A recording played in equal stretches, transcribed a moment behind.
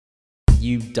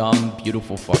you dumb,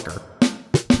 beautiful fucker.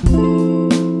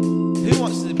 Who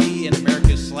wants to be in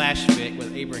America's slash fic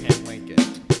with Abraham Lincoln?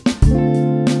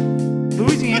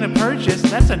 Louisiana Purchase,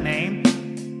 that's a name.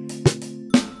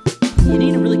 You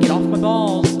need to really get off my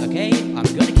balls, okay? I'm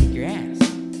gonna kick your ass.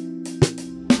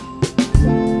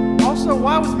 Also,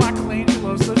 why was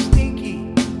Michelangelo so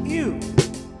stinky? Ew.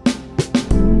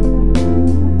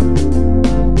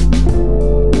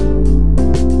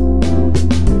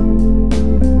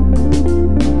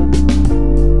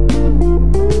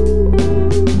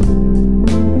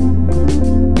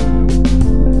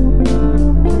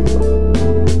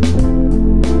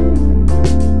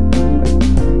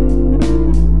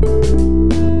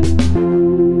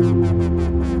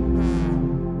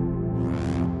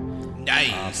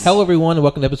 Hello, everyone, and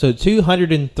welcome to episode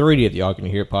 230 of the All Can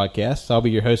Hear podcast. I'll be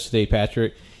your host today,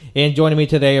 Patrick, and joining me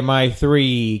today are my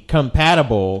three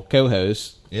compatible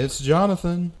co-hosts. It's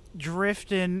Jonathan.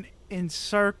 Drifting in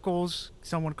circles.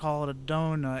 Someone call it a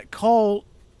donut. Colt.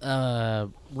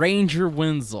 Ranger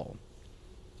Wenzel.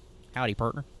 Howdy,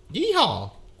 partner. Yeehaw.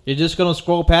 You're just going to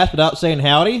scroll past without saying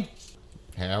howdy?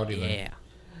 Howdy then. Yeah.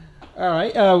 All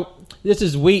right. This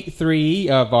is week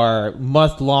 3 of our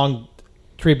month-long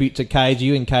tribute to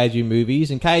kaiju and kaiju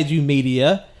movies and kaiju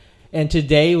media. And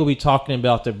today we'll be talking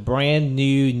about the brand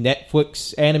new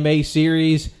Netflix anime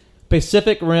series,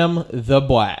 Pacific Rim: The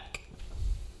Black.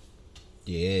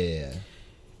 Yeah.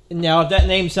 Now, if that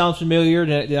name sounds familiar,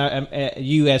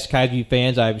 you as kaiju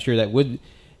fans, I'm sure that would.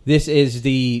 This is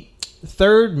the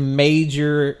third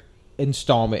major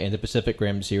installment in the Pacific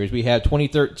Rim series. We have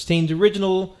 2013's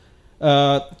original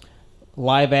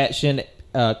live-action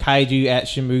kaiju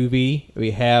action movie.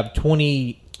 We have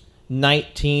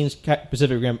 2019's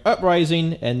Pacific Rim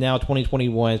Uprising, and now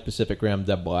 2021's Pacific Rim: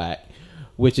 The Black,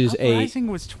 which is Uprising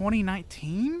was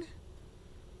 2019?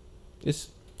 It's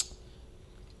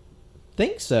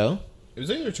think so. It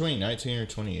was either 2019 or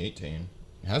 2018.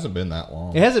 It hasn't been that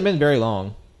long. It hasn't been very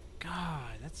long.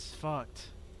 God, that's fucked.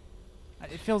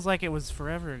 It feels like it was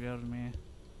forever ago to me.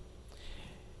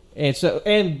 And so,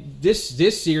 and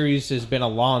this series has been a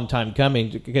long time coming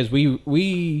because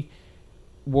we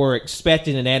were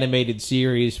expecting an animated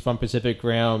series from Pacific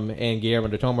Rim and Guillermo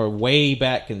del Toro way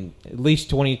back in at least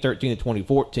 2013 to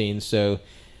 2014. So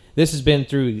this has been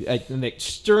through an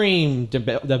extreme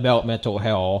developmental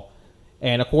hell,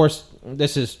 and of course,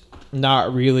 this is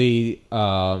not really.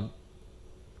 And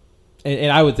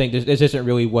I would think this isn't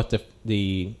really what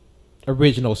the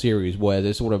original series was.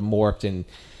 It sort of morphed and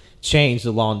changed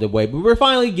along the way, but we're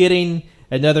finally getting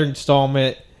another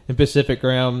installment in Pacific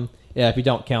Rim. Yeah, if you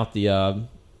don't count the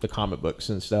comic books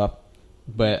and stuff.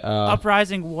 But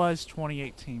Uprising was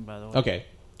 2018, by the way. Okay,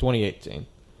 2018.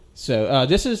 So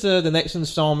this is the next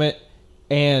installment,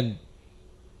 and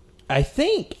I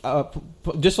think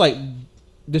just like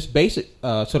this basic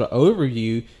sort of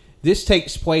overview, this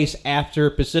takes place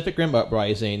after Pacific Rim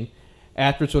Uprising,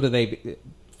 after sort of they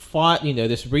fought,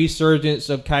 this resurgence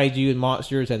of kaiju and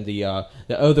monsters and the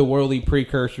otherworldly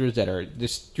precursors that are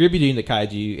distributing the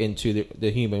kaiju into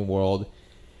the human world.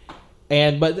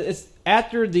 But it's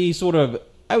after the sort of,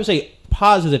 I would say,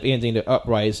 positive ending to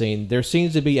Uprising, there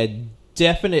seems to be a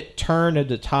definite turn of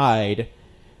the tide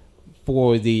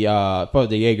for the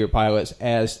Jaeger pilots,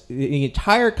 as the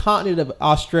entire continent of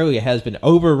Australia has been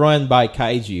overrun by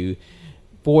kaiju,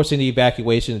 forcing the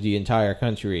evacuation of the entire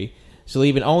country. So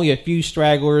leaving only a few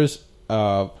stragglers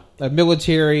of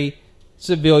military,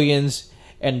 civilians,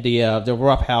 and the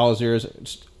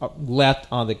roughhousers left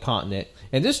on the continent.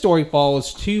 And this story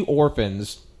follows two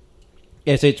orphans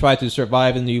as they try to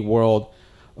survive in the new world,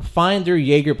 find their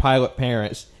Jaeger pilot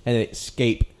parents, and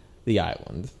escape the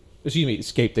island.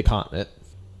 Escape the continent.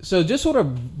 So just sort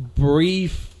of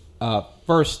brief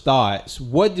first thoughts.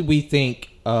 What did we think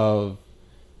of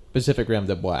Pacific Rim: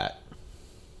 The Black?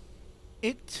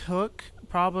 It took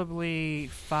probably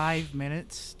 5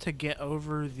 minutes to get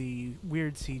over the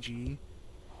weird CG.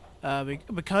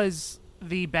 Because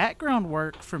the background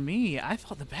work, for me, I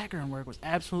thought the background work was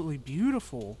absolutely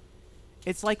beautiful.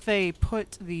 It's like they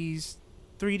put these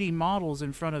 3D models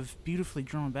in front of beautifully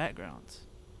drawn backgrounds.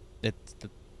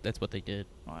 That's what they did.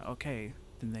 Okay,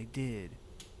 then they did.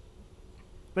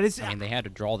 But it's... I mean, they had to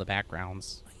draw the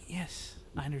backgrounds. Yes,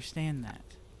 I understand that.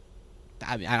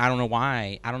 I don't know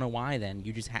why. I don't know why. Then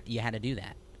you had to do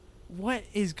that. What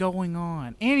is going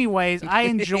on? Anyways, I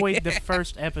enjoyed the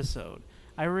first episode.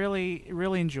 I really,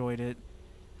 really enjoyed it,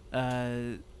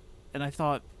 and I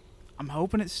thought, I'm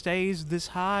hoping it stays this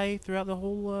high throughout the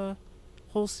whole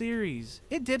series.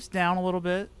 It dips down a little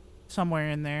bit somewhere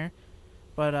in there,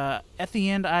 but at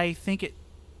the end, I think it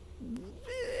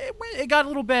got a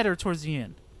little better towards the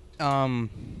end.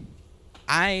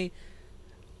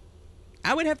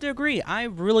 I would have to agree. I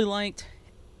really liked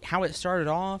how it started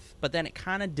off, but then it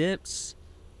kind of dips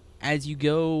as you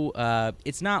go.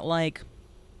 It's not like,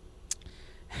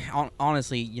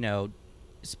 honestly, you know,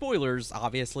 spoilers.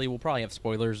 Obviously, we'll probably have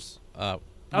spoilers. Oh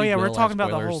yeah, we're talking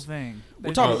about the whole thing.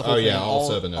 We're talking about the whole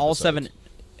thing. All 7 episodes. All 7.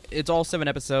 It's all 7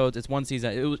 episodes. It's one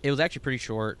season. It was actually pretty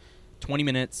short, 20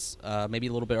 minutes, maybe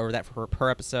a little bit over that per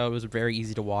episode. It was very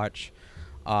easy to watch.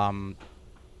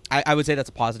 I would say that's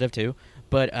a positive too.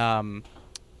 But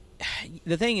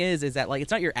the thing is that like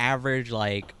it's not your average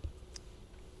like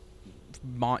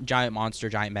giant monster,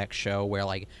 giant mech show where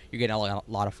like you're getting a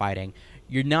lot of fighting.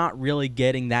 You're not really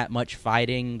getting that much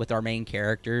fighting with our main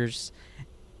characters.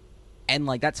 And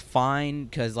like that's fine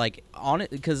because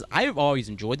I've always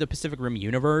enjoyed the Pacific Rim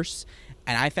universe,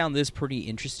 and I found this pretty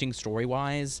interesting story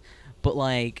wise. But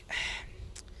like,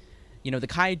 you know, the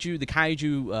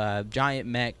kaiju giant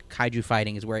mech kaiju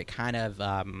fighting is where it kind of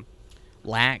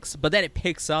lacks. But then it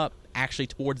picks up actually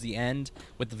towards the end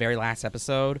with the very last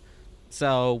episode.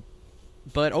 So,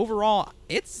 but overall,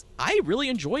 I really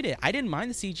enjoyed it. I didn't mind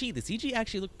the CG. The CG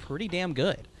actually looked pretty damn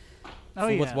good.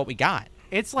 With what we got.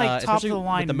 It's like top of the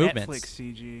line the Netflix movements.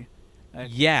 CG.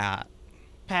 Yeah.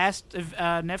 Past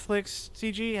Netflix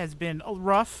CG has been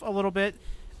rough a little bit.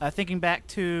 Thinking back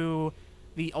to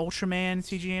the Ultraman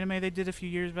CG anime they did a few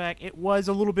years back, it was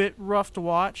a little bit rough to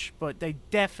watch, but they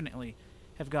definitely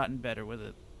have gotten better with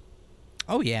it.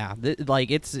 Oh yeah,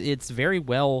 it's very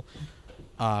well.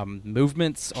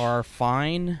 Movements are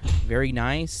fine, very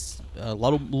nice, a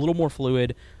little more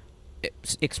fluid.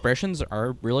 Expressions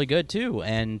are really good too,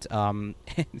 and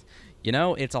you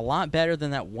know, it's a lot better than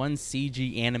that one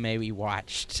CG anime we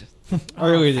watched.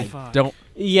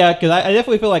 Yeah, because I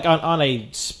definitely feel like on a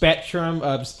spectrum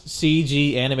of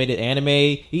CG animated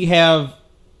anime, you have.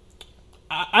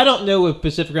 I don't know if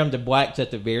Pacific Rim: The Black's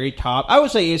at the very top. I would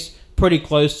say it's pretty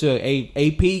close to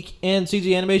a peak in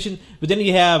CG animation, but then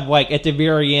you have like at the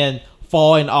very end,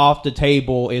 falling off the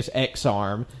table is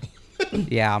X-Arm.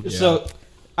 Yeah. So.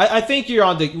 I think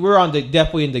we're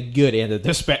definitely in the good end of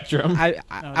the spectrum.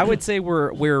 I would say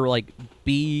we're like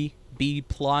B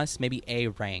plus, maybe A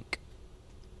rank.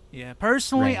 Yeah,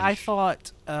 personally, range. I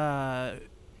thought the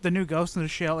new Ghost in the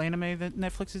Shell anime that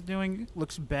Netflix is doing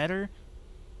looks better,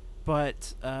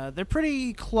 but they're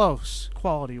pretty close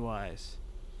quality wise.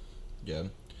 Yeah,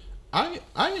 I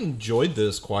enjoyed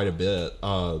this quite a bit.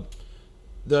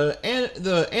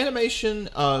 The animation,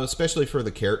 especially for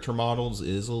the character models,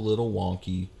 is a little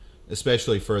wonky,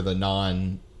 especially for the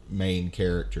non-main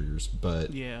characters.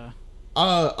 But yeah,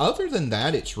 other than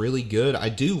that, it's really good. I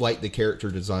do like the character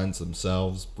designs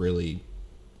themselves. Really,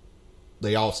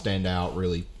 they all stand out.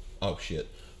 Really,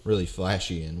 really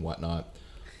flashy and whatnot.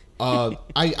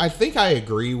 I think I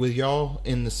agree with y'all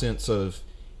in the sense of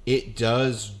it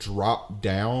does drop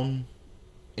down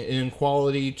in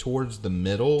quality towards the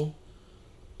middle.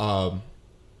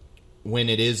 When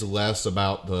it is less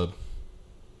about the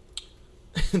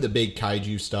big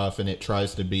kaiju stuff and it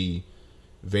tries to be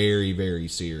very, very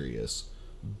serious.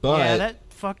 But yeah, that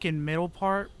fucking middle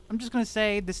part, I'm just going to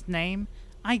say this name,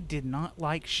 I did not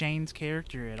like Shane's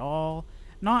character at all.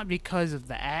 Not because of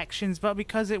the actions, but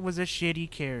because it was a shitty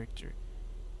character,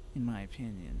 in my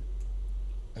opinion.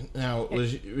 Now,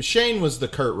 Shane was the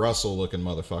Kurt Russell looking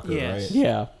motherfucker, yes. right?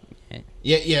 Yeah.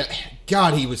 Yeah.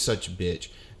 God, he was such a bitch.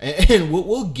 And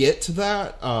we'll get to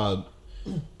that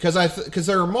because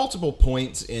there are multiple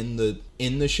points in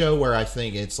the show where I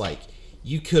think it's like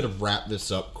you could have wrapped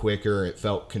this up quicker. It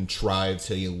felt contrived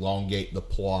to elongate the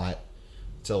plot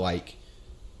to like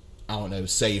I don't know,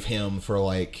 save him for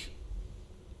like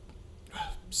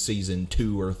season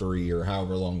 2 or 3 or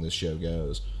however long this show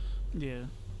goes. Yeah.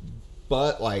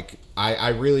 But like I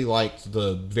really liked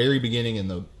the very beginning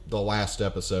and the last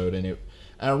episode, and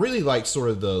I really liked sort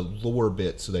of the lore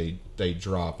bits they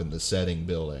drop in the setting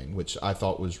building, which I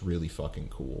thought was really fucking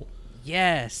cool.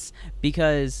 Yes,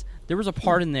 because there was a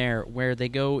part in there where they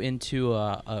go into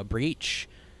a breach,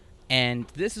 and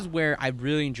this is where I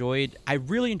really enjoyed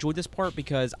this part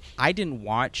because I didn't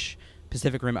watch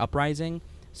Pacific Rim Uprising,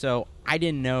 so I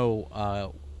didn't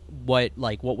know what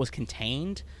was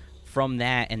contained from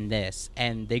that and this,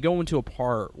 and they go into a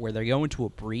part where they go into a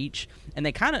breach, and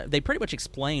they pretty much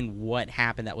explain what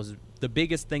happened. That was the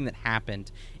biggest thing that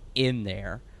happened in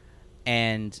there,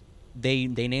 and they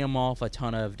name off a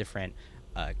ton of different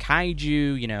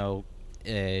kaiju,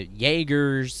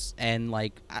 Jaegers, and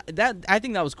like that. I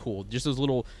think that was cool. Just those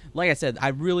little, like I said, I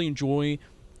really enjoy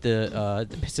the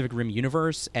Pacific Rim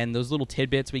universe, and those little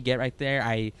tidbits we get right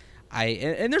there.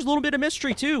 And there's a little bit of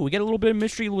mystery too. We get a little bit of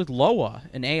mystery with Loa,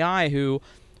 an AI who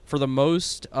for the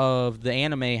most of the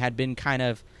anime had been kind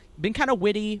of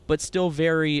witty, but still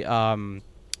very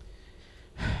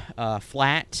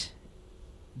flat.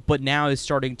 But now is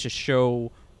starting to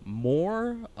show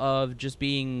more of just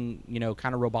being,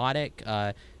 kind of robotic.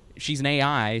 She's an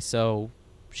AI, so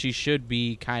she should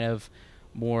be kind of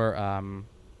more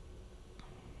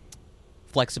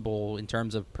flexible in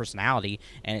terms of personality,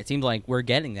 and it seems like we're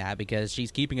getting that because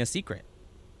she's keeping a secret.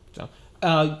 So,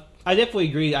 I definitely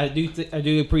agree. I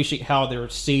do appreciate how they're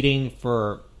seeding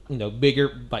for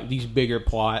bigger, like these bigger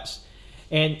plots,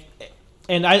 and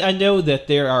I know that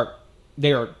they are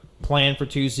planned for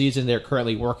 2 seasons. They're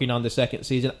currently working on the 2nd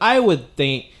season. I would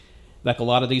think, like a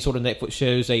lot of these sort of Netflix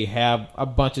shows, they have a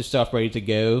bunch of stuff ready to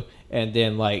go, and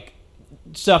then like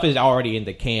stuff is already in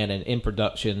the can and in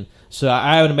production. So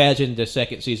I would imagine the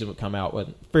 2nd season would come out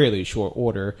in fairly short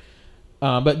order.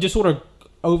 But just sort of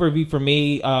overview for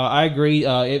me, I agree.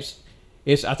 I thought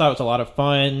it was a lot of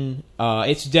fun.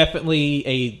 It's definitely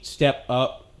a step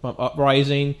up from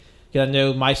Uprising. Because I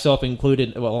know myself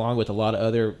included, along with a lot of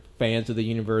other fans of the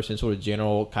universe and sort of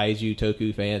general kaiju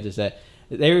toku fans, is that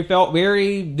they felt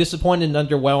very disappointed and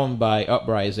underwhelmed by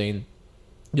Uprising.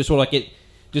 Just sort of like it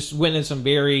just went in some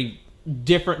very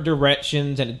different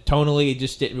directions, and tonally it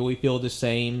just didn't really feel the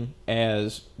same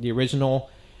as the original.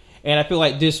 And I feel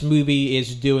like this movie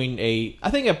is doing a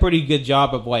pretty good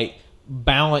job of like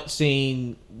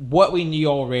balancing what we knew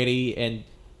already and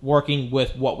working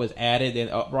with what was added in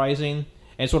Uprising,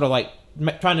 and sort of like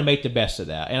trying to make the best of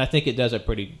that. And I think it does a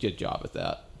pretty good job with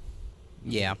that.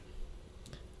 Yeah.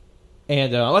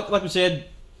 And like we said,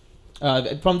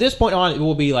 from this point on, it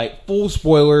will be like full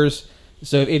spoilers.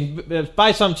 So if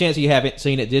by some chance you haven't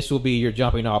seen it, this will be your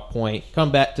jumping off point.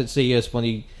 Come back to see us when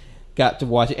you got to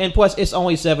watch it. And plus, it's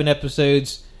only 7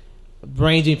 episodes,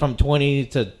 ranging from 20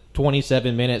 to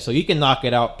 27 minutes, so you can knock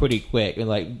it out pretty quick. And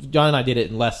like John and I did it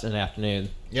in less than an afternoon.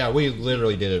 Yeah, we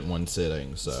literally did it in one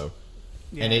sitting. So,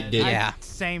 Yeah, and it did. Yeah.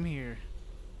 Same here.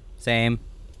 Same.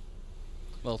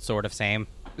 Well, sort of same.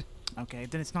 Okay,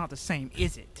 then it's not the same,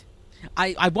 is it?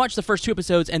 I watched the first 2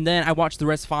 episodes, and then I watched the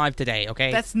rest 5 today,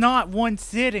 okay? That's not one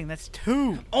sitting. That's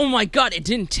 2. Oh my god, it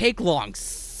didn't take long.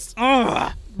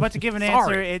 Ugh. But to give an Sorry.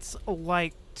 answer, it's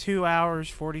like 2 hours,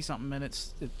 40-something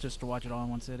minutes just to watch it all in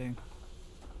one sitting.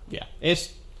 Yeah,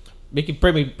 we can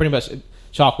pretty much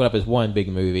chalk it up as one big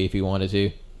movie if you wanted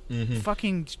to.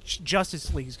 Fucking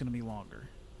Justice League is going to be longer.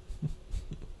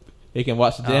 You can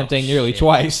watch the damn thing nearly shit.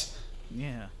 twice.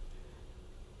 Yeah.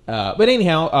 But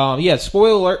anyhow,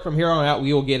 spoiler alert, from here on out,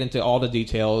 we will get into all the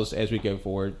details as we go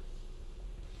forward.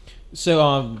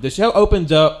 So the show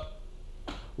opens up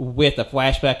with a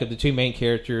flashback of the 2 main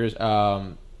characters,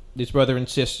 this brother and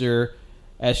sister,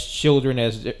 as children,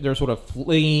 as they're sort of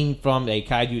fleeing from a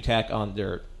kaiju attack on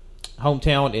their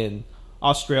hometown in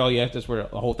Australia. That's where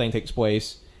the whole thing takes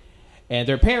place. And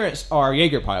their parents are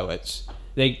Jaeger pilots.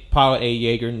 They pilot a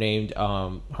Jaeger named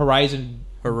Horizon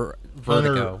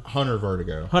Vertigo. Hunter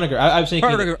Vertigo. Hunter. I was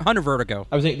thinking Hunter Vertigo.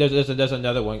 I was thinking there's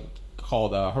another one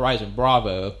called Horizon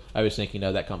Bravo. I was thinking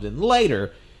that comes in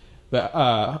later. But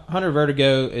Hunter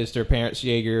Vertigo is their parents'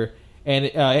 Jaeger. And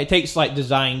it takes like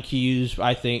design cues,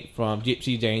 I think, from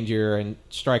Gypsy Danger and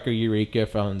Striker Eureka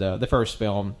from the first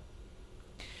film.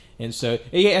 And so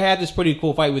it had this pretty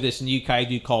cool fight with this new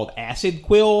kaiju called Acid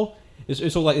Quill. It's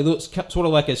sort of like, it looks sort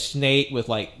of like a snake with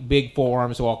like big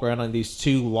forearms, walk around on these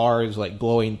 2 large like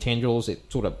glowing tendrils it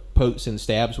sort of pokes and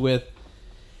stabs with.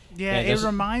 Yeah, And it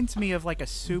reminds me of like a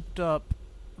souped-up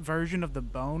version of the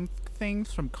bone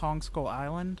things from Kong Skull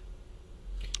Island.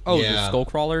 Oh, Yeah. the skull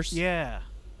crawlers? Yeah.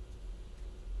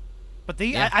 But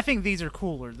I think these are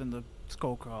cooler than the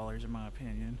skull crawlers, in my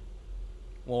opinion.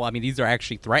 Well, I mean, these are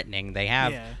actually threatening. They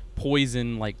have Yeah.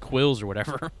 poison, like quills or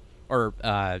whatever. Or,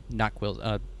 not quills,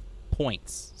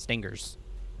 points, stingers.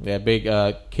 Yeah, big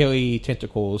killy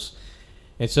tentacles.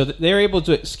 And so they're able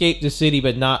to escape the city,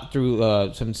 but not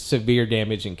through some severe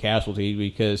damage and casualty,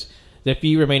 because the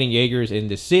few remaining Jaegers in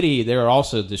the city, they're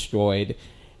also destroyed.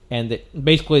 And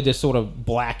basically this sort of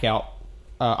blackout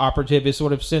operative is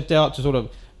sort of sent out to sort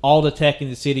of all the tech in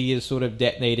the city is sort of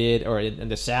detonated, and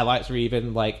the satellites are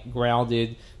even like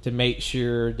grounded to make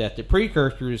sure that the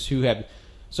precursors who have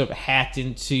sort of hacked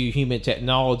into human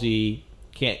technology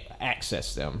can't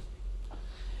access them.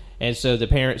 And so the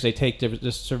parents, they take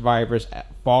the survivors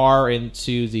far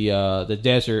into the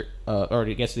desert, or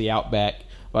I guess the outback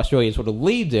of Australia, and sort of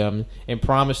lead them and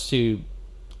promise to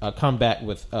come back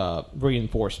with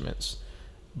reinforcements.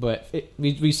 But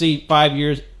we see 5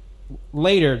 years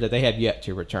later that they have yet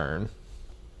to return.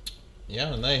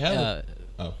 Yeah, and they have.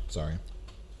 Oh, sorry.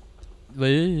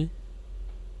 Can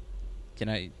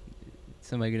I...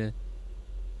 Somebody gonna...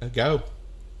 Go.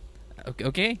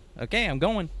 Okay, I'm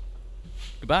going.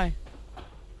 Goodbye.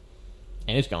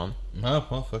 And it's gone. Oh,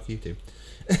 well, fuck you too.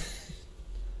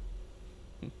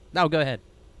 No, go ahead.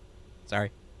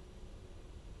 Sorry.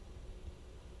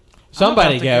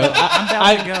 Somebody go. I'm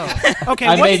about to go. Okay,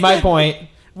 I what's made my the- point.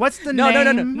 What's the No,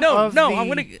 name? of no. the- I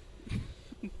want to.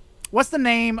 What's the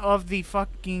name of the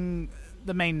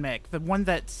main mech? The one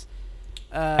that's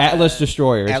Atlas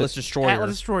Destroyer. is Atlas it? Destroyer.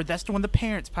 Atlas Destroyer. That's the one the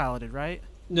parents piloted, right?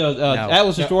 No, No.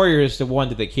 Atlas Destroyer is the one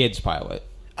that the kids pilot.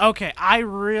 Okay, I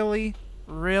really,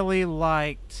 really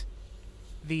liked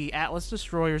the Atlas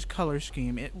Destroyer's color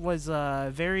scheme. It was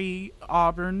very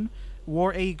Auburn,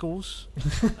 War Eagles.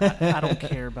 I don't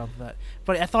care about that,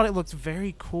 but I thought it looked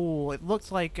very cool. It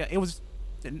looked like it was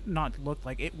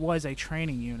a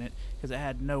training unit because it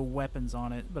had no weapons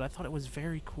on it. But I thought it was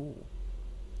very cool.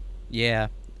 Yeah,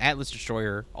 Atlas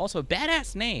Destroyer. Also, a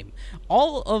badass name.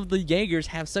 All of the Jaegers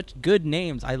have such good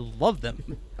names. I love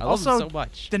them. I love them so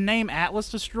much. The name Atlas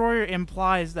Destroyer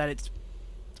implies that it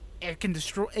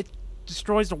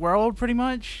destroys the world pretty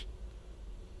much.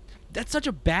 That's such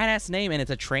a badass name, and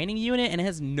it's a training unit, and it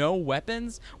has no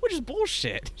weapons, which is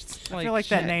bullshit. I feel like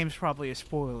that name's probably a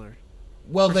spoiler.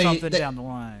 Well, For they something down the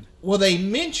line. Well, they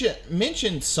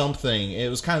mentioned something. It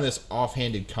was kind of this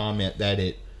offhanded comment that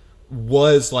it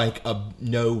was like a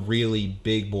no really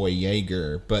big boy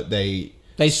Jaeger, but they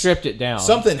stripped it down.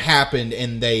 something happened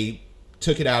and they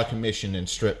took it out of commission and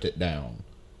stripped it down.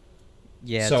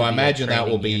 Yeah. So to I be a imagine that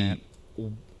will training be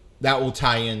unit. that will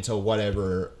tie into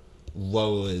whatever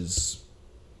Lola's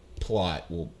plot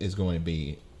is going to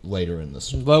be later in the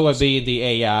story. Loa being the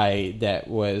AI that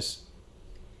was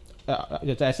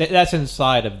that's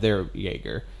inside of their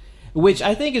Jaeger, which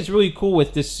I think is really cool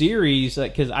with this series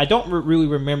because I don't really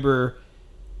remember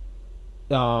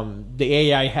the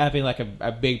AI having like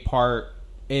a big part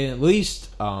in at least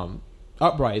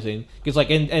Uprising, because like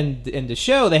in the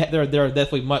show they're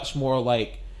definitely much more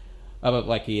like of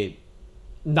like a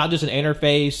not just an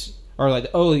interface or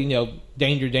like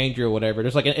danger or whatever.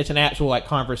 There's like it's an actual like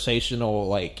conversational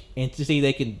like entity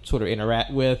they can sort of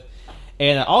interact with.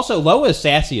 And also, Loa's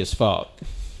sassy as fuck.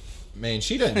 Man,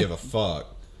 she doesn't give a fuck.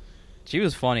 She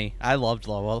was funny. I loved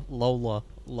Lola.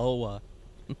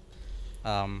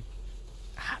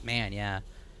 Man, yeah.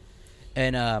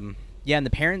 And and the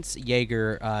parents'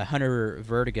 Jaeger, Hunter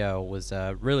Vertigo, was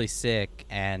really sick,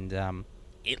 and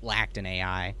it lacked an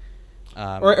AI.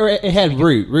 Or it had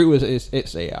Root. Root was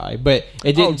its AI, but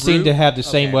it didn't seem Root? to have the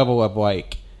same Okay. level of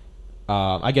like,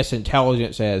 I guess,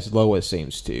 intelligence as Loa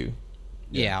seems to.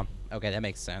 Yeah. Okay, that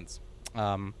makes sense.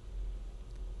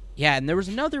 Yeah, and there was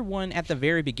another one at the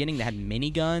very beginning that had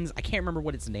miniguns. I can't remember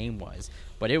what its name was,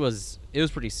 but it was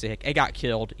pretty sick. It got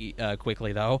killed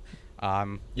quickly though.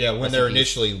 Yeah, when rest they're in peace.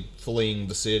 initially fleeing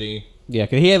the city. Yeah,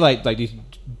 because he had like these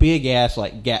big ass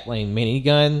like Gatling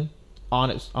minigun on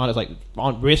its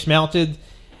wrist mounted,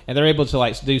 and they're able to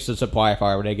like do some supply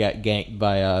fire when they got ganked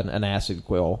by an acid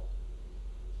quill.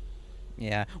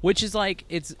 Yeah, which is like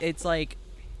it's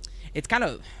kind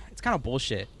of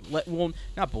bullshit. Well,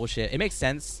 not bullshit. It makes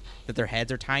sense that their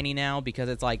heads are tiny now because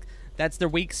it's like that's their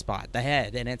weak spot, the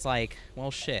head, and it's like,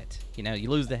 well, shit. You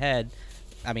lose the head.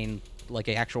 I mean, like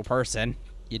an actual person,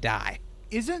 you die.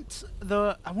 Isn't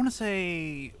I want to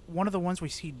say one of the ones we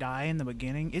see die in the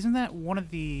beginning? Isn't that one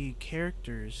of the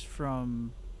characters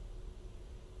from?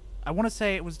 I want to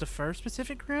say it was the first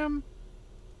Pacific Rim.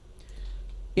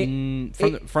 From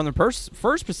the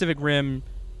first Pacific Rim,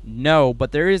 no,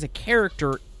 but there is a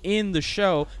character in the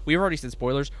show. We've already said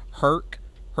spoilers.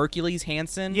 Hercules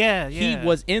Hansen. Yeah. He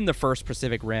was in the first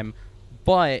Pacific Rim,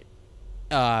 but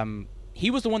he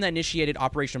was the one that initiated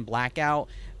Operation Blackout.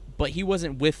 But he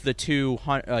wasn't with the two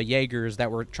Jaegers that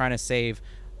were trying to save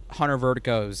Hunter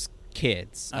Vertigo's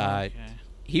kids. Okay.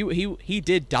 He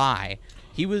did die.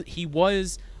 He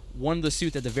was one of the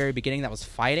suits at the very beginning that was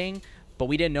fighting, but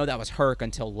we didn't know that was Herc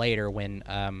until later when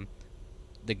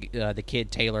the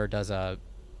kid Taylor does a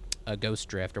ghost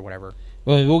drift or whatever.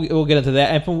 Well, we'll get into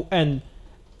that. And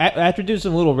after doing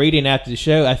some little reading after the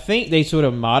show, I think they sort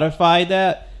of modified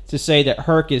that to say that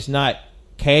Herc is not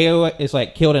KO. It's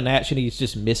like killed in action. He's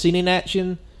just missing in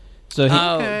action. So he,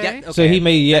 Okay. so he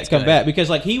may yet That's come good. back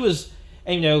because like he was,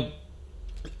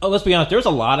 let's be honest. There's a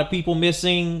lot of people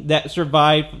missing that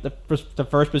survived the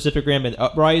first Pacific Rim and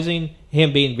Uprising.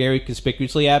 Him being very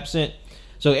conspicuously absent.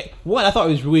 So I thought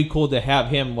it was really cool to have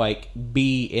him like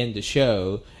be in the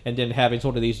show, and then having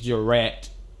sort of these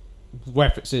direct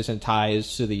references and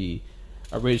ties to the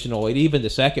original and even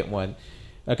the second one.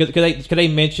 Could they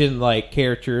mention like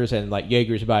characters and like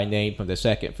Jaegers by name from the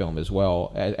second film as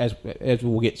well as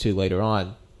we'll get to later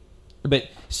on? But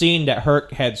seeing that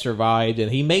Herc had survived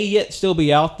and he may yet still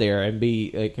be out there and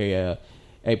be like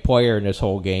a player in this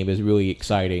whole game is really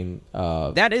exciting.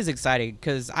 That is exciting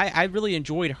because I really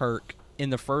enjoyed Herc in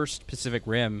the first Pacific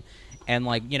Rim, and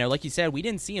like you said, we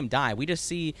didn't see him die. We just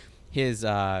see his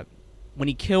when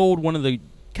he killed one of the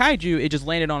kaiju, it just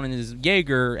landed on his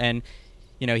Jaeger, and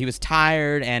he was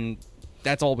tired, and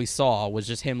that's all we saw was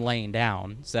just him laying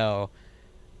down. So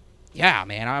yeah,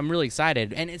 man, I'm really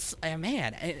excited, and it's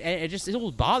man, it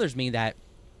always bothers me that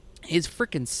his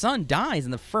freaking son dies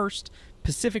in the first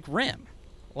Pacific Rim.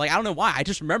 Like, I don't know why. I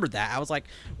just remembered that. I was like,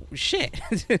 shit.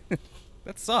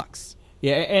 That sucks.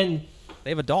 Yeah, and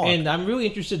they have a dog. And I'm really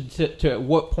interested to at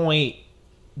what point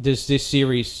does this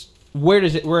series, where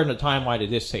in the timeline did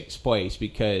this takes place?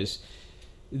 Because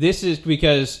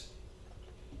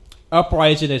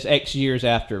Uprising is X years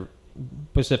after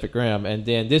Pacific Rim, and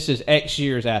then this is X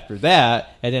years after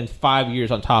that, and then 5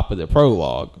 years on top of the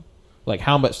prologue. Like,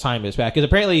 how much time is back? Because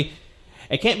apparently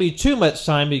it can't be too much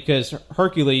time because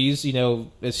Hercules,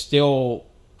 is still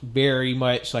very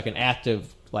much like an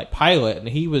active like pilot, and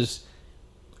he was,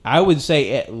 I would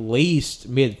say, at least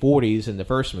mid-40s in the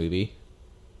first movie.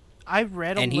 I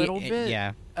read a little bit.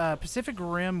 Yeah. Pacific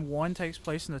Rim 1 takes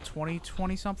place in the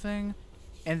 2020 something,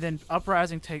 and then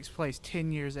Uprising takes place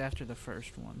 10 years after the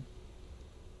first one.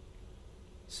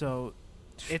 So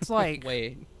it's like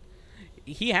wait.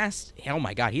 Oh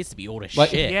my god, he has to be old as Like,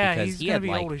 shit. yeah, because he's he gonna had be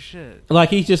like, old as shit. Like,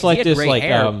 he's just like had this, gray like,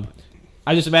 hair.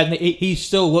 I just imagine he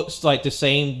still looks like the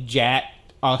same jacked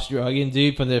Australian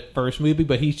dude from the first movie,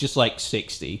 but he's just like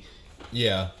 60.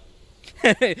 Yeah.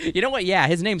 You know what? Yeah,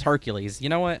 his name's Hercules. You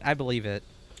know what? I believe it.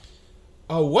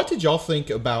 Oh, what did y'all think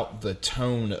about the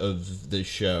tone of the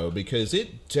show? Because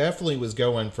it definitely was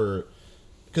going for...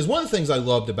 Because one of the things I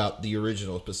loved about the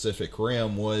original Pacific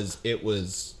Rim was it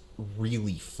was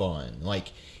really fun.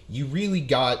 Like, you really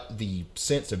got the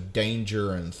sense of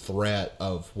danger and threat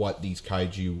of what these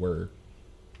kaiju were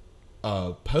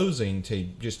posing to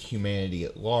just humanity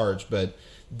at large. But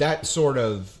that sort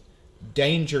of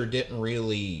danger didn't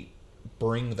really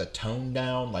bring the tone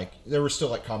down. Like, there were still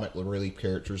like comic relief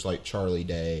characters like Charlie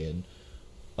Day and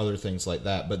other things like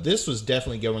that, but this was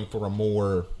definitely going for a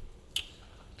more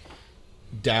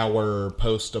dour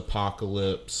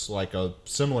post-apocalypse, like a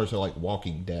similar to like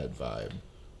Walking Dead vibe.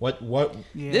 What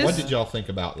did y'all think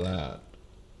about that?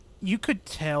 You could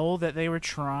tell that they were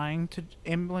trying to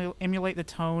emulate the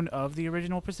tone of the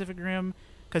original Pacific Rim,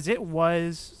 because it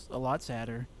was a lot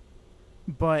sadder.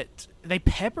 But they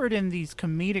peppered in these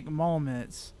comedic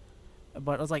moments,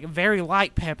 but it was like very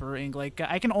light peppering. Like,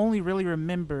 I can only really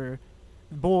remember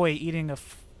Boy eating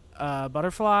a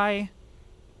butterfly.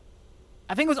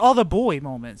 I think it was all the Boy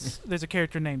moments. There's a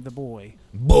character named the Boy.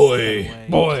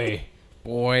 Boy.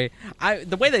 Boy,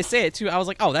 the way they say it too, I was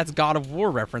like, oh, that's God of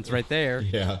War reference right there.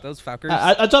 Yeah. Those fuckers.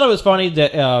 I thought it was funny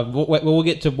that we'll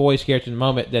get to Boy's character in a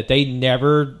moment, that they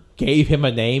never gave him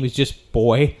a name. It's just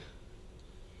Boy.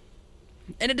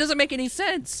 And it doesn't make any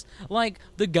sense. Like,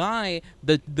 the guy,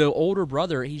 the older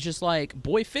brother, he's just like,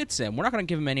 Boy fits him. We're not going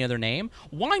to give him any other name.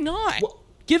 Why not? Well,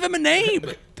 give him a name.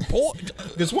 Boy.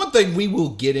 Because one thing we will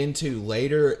get into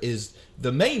later is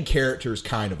the main character is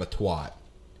kind of a twat.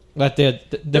 Like the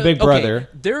big brother.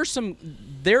 There's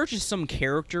just some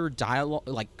character dialogue,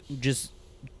 like, just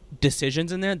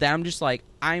decisions in there that I'm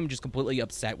just completely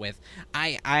upset with.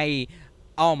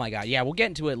 Oh my god, yeah, we'll get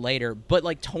into it later. But,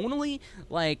 like, tonally,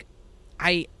 like,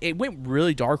 it went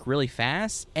really dark really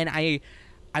fast, and I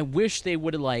wish they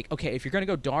would have, like, okay, if you're gonna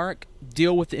go dark,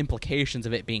 deal with the implications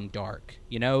of it being dark,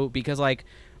 because, like,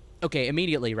 okay,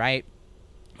 immediately, right,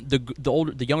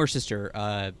 the younger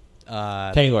sister,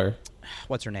 Taylor.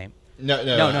 what's her name? No.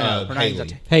 Her name's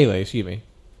not Haley, excuse me.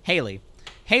 Haley,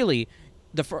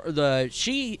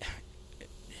 she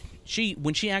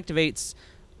when she activates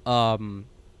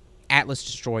Atlas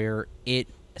Destroyer, it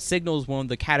signals one of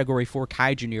the Category 4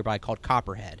 kaiju nearby called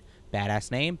Copperhead.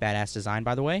 Badass name, badass design,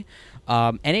 by the way.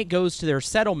 And it goes to their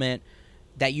settlement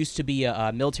that used to be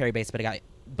a military base, but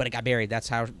it got buried. That's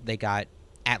how they got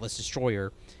Atlas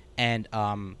Destroyer, and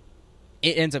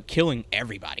it ends up killing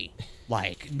everybody.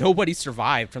 Like, nobody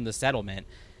survived from the settlement,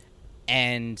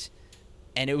 and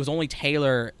it was only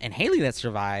Taylor and Haley that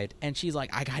survived. And she's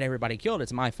like, I got everybody killed.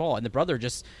 It's my fault. And the brother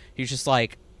he's just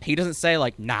like, he doesn't say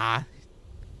like, nah.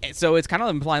 And so it's kind of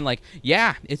implying like,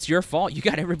 yeah, it's your fault. You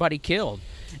got everybody killed.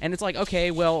 And it's like,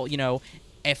 okay, well,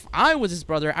 if I was his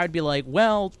brother, I'd be like,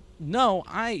 well, no,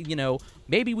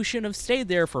 maybe we shouldn't have stayed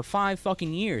there for 5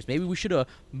 fucking years. Maybe we should have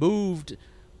moved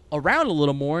around a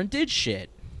little more and did shit.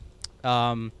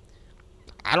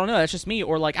 I don't know. That's just me.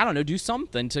 Or, like, I don't know, do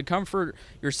something to comfort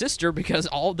your sister because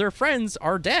all their friends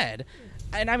are dead.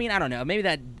 and I mean, I don't know. Maybe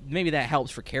that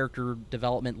helps for character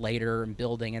development later and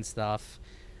building and stuff.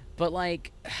 But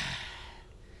like,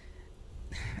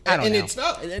 I don't know. It's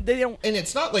not. They don't. And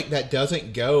it's not like that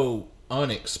doesn't go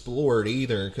unexplored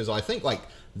either, because I think like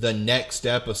the next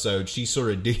episode she's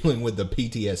sort of dealing with the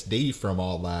PTSD from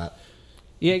all that.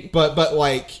 Yeah, But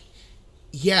like,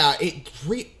 yeah,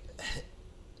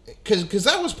 because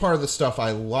that was part of the stuff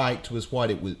I liked, was what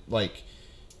it was like.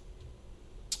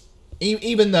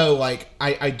 Even though like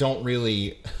I don't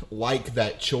really like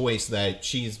that choice that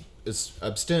she's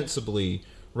ostensibly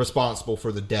responsible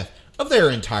for the death of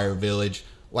their entire village,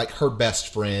 like her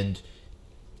best friend,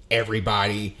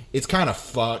 everybody. It's kind of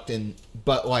fucked,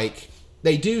 but like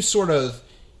they do sort of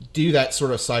do that sort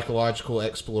of psychological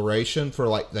exploration for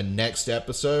like the next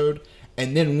episode,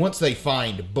 and then once they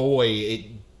find Boy, it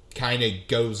kind of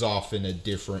goes off in a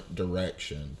different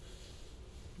direction.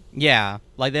 Yeah,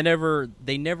 like they never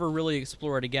really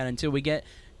explore it again until we get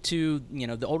to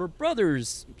the older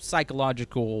brother's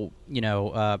psychological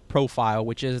profile,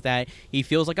 which is that he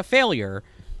feels like a failure.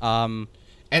 And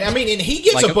I mean, and he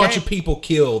gets Like, a bunch okay. of people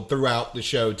killed throughout the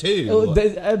show too.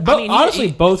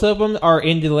 honestly, both of them are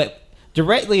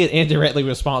directly and indirectly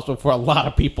responsible for a lot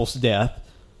of people's death.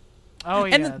 Oh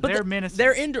yeah, they're menaces.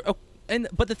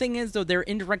 But the thing is, though, they're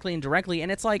indirectly and directly, and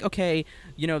it's like, okay,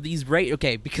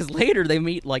 because later they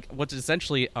meet like what's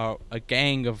essentially a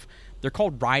gang of, they're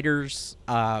called riders.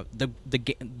 I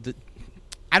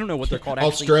don't know what they're called.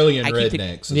 Actually. Australian I keep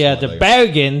rednecks. Yeah, the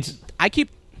Bogans. I keep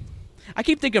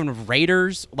thinking of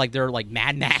raiders, like they're like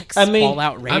Mad Max. I mean-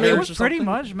 Fallout Raiders. I mean, or It was pretty something.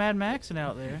 much Mad Maxing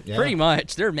out there. Yeah. Pretty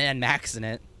much, they're Mad Max in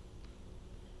it.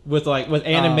 with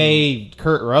anime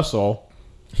Kurt Russell.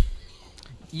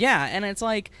 Yeah, and it's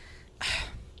like,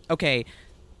 okay,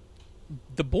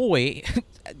 the boy,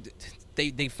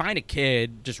 they find a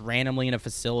kid just randomly in a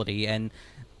facility, and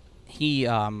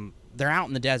they're out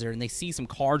in the desert, and they see some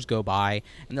cars go by,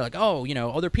 and they're like, oh,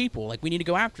 other people, like we need to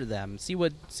go after them, see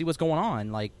what's going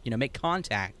on, like make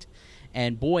contact.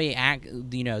 And Boy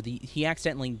he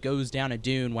accidentally goes down a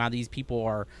dune while these people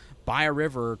are by a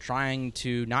river trying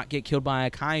to not get killed by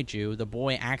a kaiju. The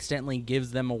boy accidentally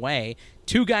gives them away.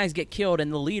 2 guys get killed,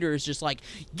 and the leader is just like,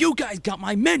 you guys got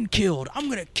my men killed. I'm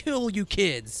gonna kill you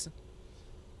kids.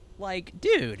 Like,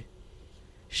 dude,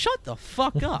 shut the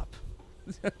fuck up.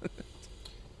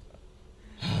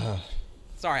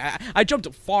 Sorry, I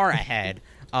jumped far ahead.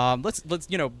 Let's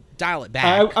dial it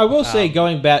back. I will say,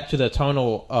 going back to the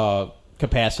tonal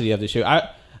capacity of the show,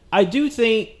 I do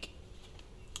think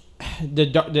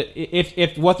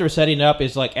if what they're setting up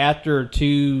is like after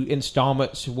 2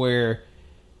 installments where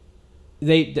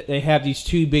they have these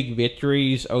 2 big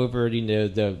victories over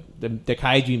the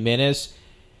kaiju menace,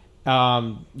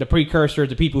 the precursor,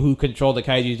 the people who control the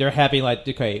kaiju, they're having like,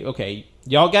 okay,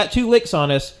 y'all got 2 licks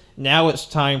on us. Now it's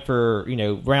time for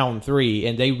round 3,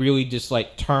 and they really just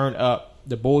like turn up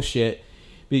the bullshit,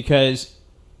 because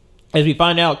as we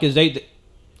find out, because they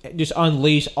just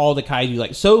unleash all the kaiju,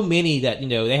 like so many that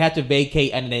they have to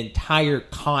vacate an entire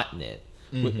continent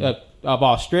of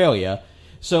Australia.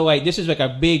 So like this is like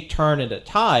a big turn in the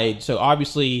tide. So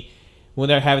obviously, when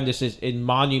they're having this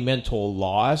monumental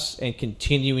loss and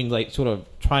continuing like sort of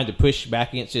trying to push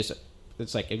back against this,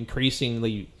 it's like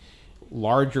increasingly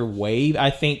larger wave,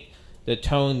 I think the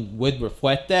tone would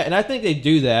reflect that, and I think they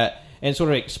do that, and sort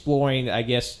of exploring, I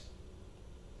guess,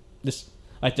 this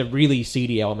like the really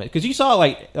seedy element, because you saw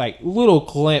like little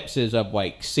glimpses of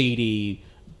like seedy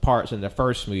parts in the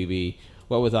first movie,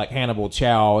 what with like Hannibal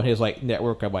Chow and his like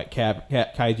network of like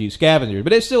kaiju scavengers,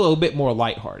 but it's still a little bit more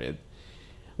lighthearted.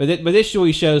 But this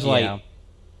really shows like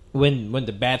when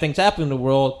the bad things happen in the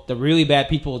world, the really bad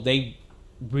people, they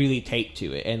really take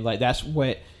to it, and like that's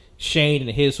what Shane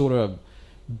and his sort of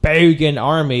Bogan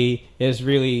army is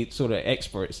really sort of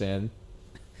experts in.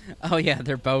 Oh yeah,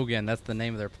 they're Bogan. That's the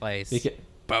name of their place.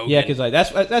 Bogan. Yeah, because like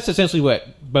that's essentially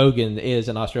what Bogan is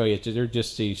in Australia. They're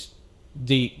just these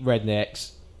deep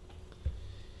rednecks.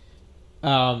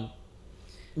 But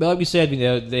like we said,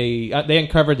 they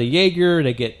uncovered the Jaeger.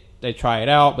 They try it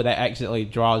out, but that accidentally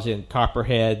draws in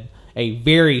Copperhead, a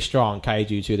very strong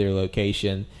kaiju, to their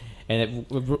location, and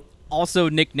it also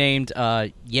nicknamed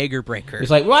Jaeger Breaker.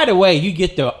 It's like right away you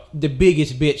get the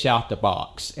biggest bitch out the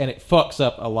box, and it fucks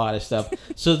up a lot of stuff.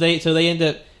 so they end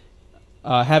up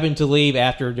having to leave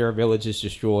after their village is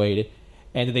destroyed,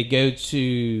 and they go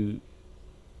to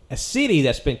a city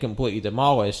that's been completely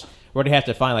demolished, where they have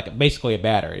to find like basically a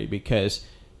battery, because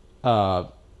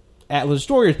Atlas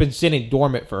Destroyer has been sitting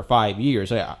dormant for 5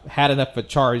 years. I had enough of a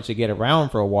charge to get around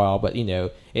for a while, but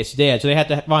it's dead. So they have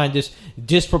to find this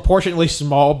disproportionately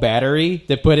small battery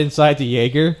to put inside the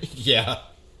Jaeger. Yeah.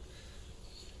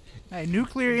 Hey,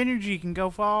 nuclear energy can go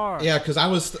far. Yeah, because I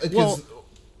was Well-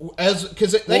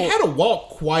 because they had to walk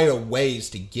quite a ways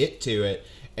to get to it,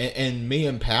 and me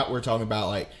and Pat were talking about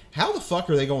like how the fuck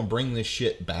are they going to bring this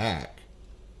shit back?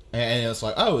 And it's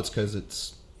like, oh, it's because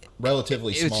it's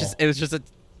relatively small. It was just a.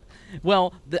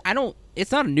 Well, I don't.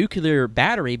 It's not a nuclear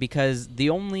battery because the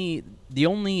only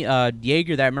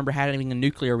Jaeger that I remember having a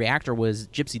nuclear reactor was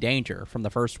Gypsy Danger from the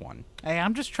first one. Hey,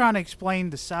 I'm just trying to explain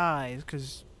the size,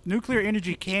 because nuclear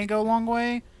energy can go a long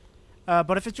way.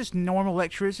 But if it's just normal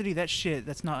electricity,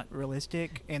 that's not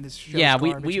realistic. And this show's Yeah,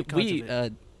 garbage because of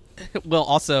it. well,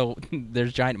 also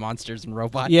there's giant monsters and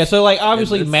robots. Yeah, so like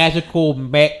obviously It's- magical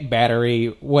mech battery,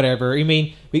 whatever. I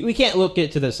mean, we can't look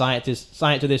into the science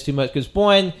of this too much because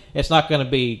one, it's not going to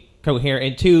be coherent,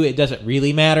 and two, it doesn't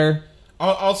really matter.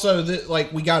 Also,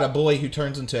 like we got a boy who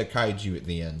turns into a kaiju at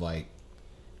the end. Like,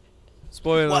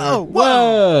 Spoiler. Whoa,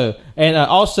 Whoa! And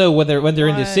also when they're in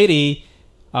the What? city,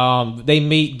 they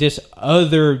meet this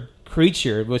other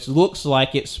creature which looks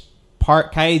like it's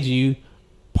part kaiju,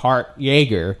 part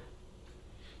Jaeger.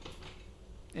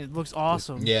 It looks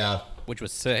awesome. yeah, Which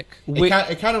was sick.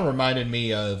 it kind of reminded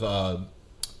me of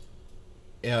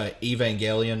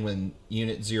Evangelion when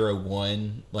Unit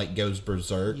 01 like goes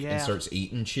berserk Yeah. and starts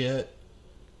eating shit.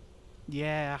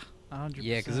 Yeah, 100%.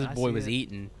 Yeah, because this I boy see was it.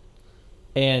 eating.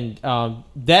 And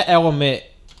that element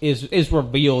is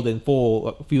revealed in full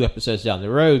a few episodes down the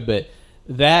road, but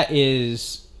that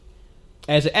is,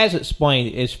 as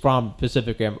explained, is from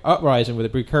Pacific Rim Uprising, where the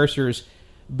precursors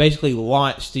basically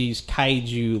launched these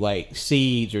kaiju like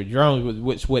seeds or drones,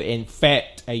 which would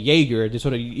infect a Jaeger. Just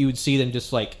sort of, you would see them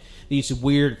just like these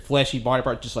weird fleshy body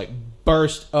parts just like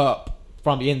burst up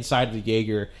from the inside of the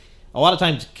Jaeger, a lot of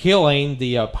times killing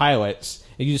the pilots.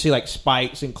 And you just see like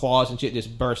spikes and claws and shit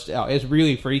just burst out. It's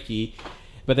really freaky.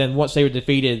 But then once they were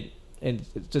defeated, and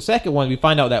the second one, we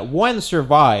find out that one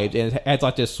survived and it has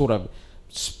like this sort of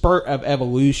spurt of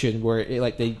evolution where it,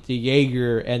 like the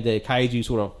Jaeger and the kaiju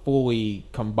sort of fully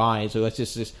combine. So it's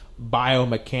just this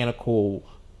biomechanical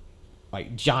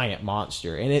like giant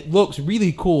monster, and it looks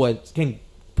really cool and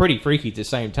pretty freaky at the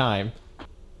same time.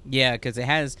 Yeah, because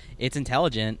it's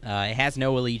intelligent. It has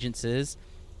no allegiances,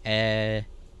 and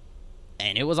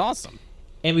it was awesome.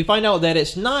 And we find out that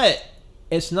it's not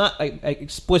like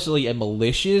explicitly a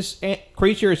malicious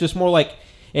creature. It's just more like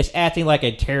it's acting like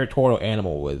a territorial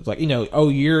animal would. Like, oh,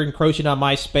 you're encroaching on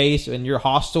my space and you're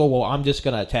hostile. Well, I'm just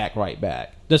gonna attack right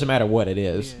back. Doesn't matter what it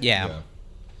is. Yeah.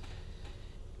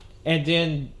 And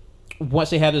then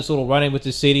once they have this little run-in with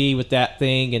the city with that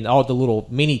thing and all the little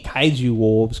mini kaiju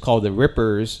wolves called the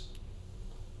Rippers,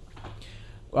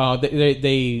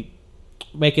 they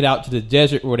make it out to the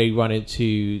desert where they run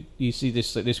into. You see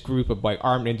this group of like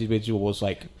armed individuals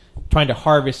like trying to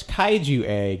harvest kaiju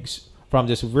eggs from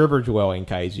this river-dwelling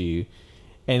kaiju,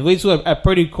 and it leads to a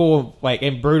pretty cool like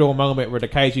and brutal moment where the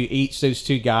kaiju eats those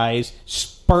two guys,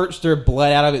 spurts their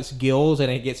blood out of its gills,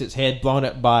 and it gets its head blown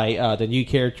up by the new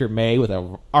character May with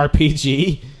a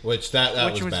RPG. Which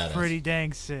that Which was badass. pretty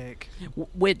dang sick.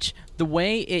 Which the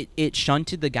way it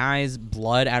shunted the guy's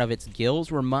blood out of its gills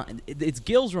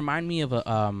remind me of a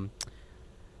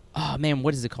oh man,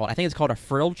 what is it called? I think it's called a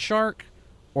frilled shark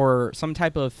or some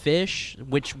type of fish,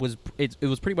 which was it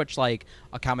was pretty much like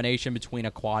a combination between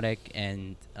aquatic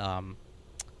and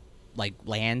like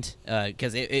land,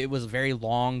 because it was a very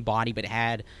long body but it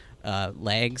had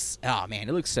legs. Oh man,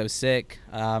 it looks so sick.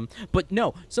 But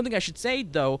no, something I should say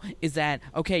though is that,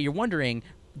 okay, you're wondering,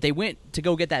 they went to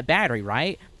go get that battery,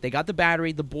 right? They got the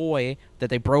battery, the boy that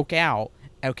they broke out,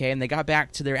 okay, and they got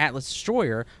back to their Atlas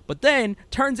destroyer, but then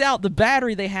turns out the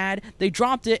battery they had, they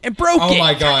dropped it and broke it. Oh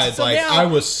my god, So like now- I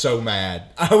was so mad.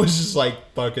 I was just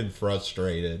like fucking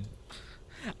frustrated.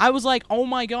 I was like, oh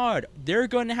my god, they're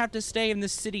going to have to stay in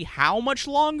this city how much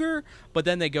longer? But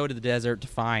then they go to the desert to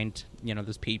find,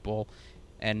 those people,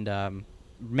 and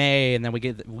May, and then we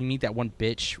meet that one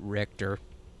bitch, Richter.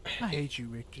 I hate you,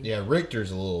 Richter. Yeah, Richter's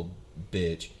a little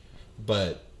bitch,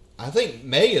 but I think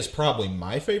May is probably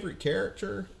my favorite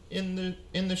character in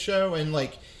the show, and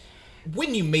like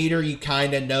when you meet her, you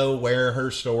kind of know where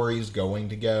her story's going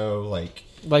to go. Like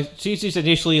She's just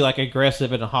initially like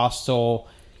aggressive and hostile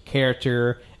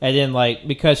character, and then like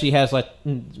because she has like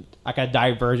a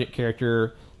divergent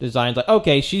character design, like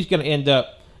okay, she's gonna end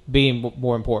up being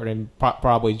more important and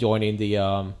probably joining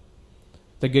the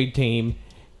good team,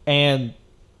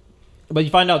 but you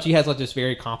find out she has like this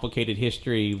very complicated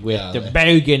history with the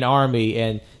Bogan army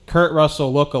and Kurt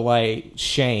Russell lookalike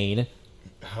Shane.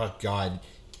 Oh god,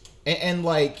 and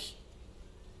like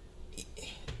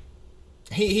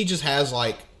he just has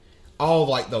like all of,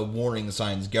 like the warning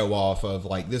signs go off of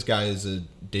like this guy is a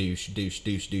douche.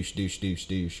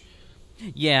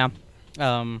 Yeah.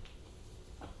 Man.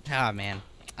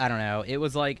 I don't know. It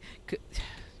was like,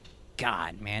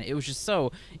 God, man. It was just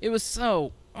so. It was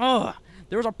so. Ugh.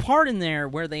 There was a part in there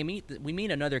where we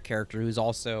meet another character who's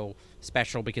also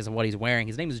special because of what he's wearing.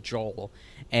 His name is Joel,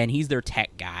 and he's their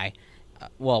tech guy.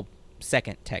 Well,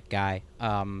 second tech guy.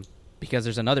 Because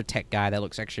there's another tech guy that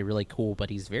looks actually really cool,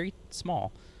 but he's very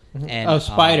small. And Oh,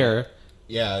 Spider.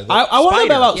 Yeah, I wonder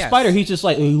Spider, about yes. Spider. He's just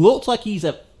like, he looks like he's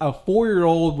a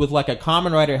 4-year-old with like a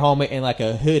Kamen Rider helmet and like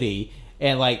a hoodie,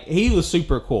 and like he was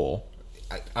super cool.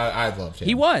 I loved him.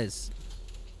 He was.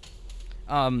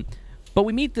 But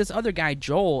we meet this other guy,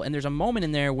 Joel, and there's a moment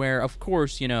in there where, of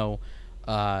course,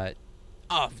 sorry,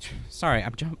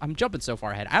 I'm jumping so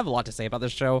far ahead. I have a lot to say about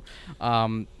this show.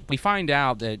 We find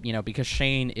out that, because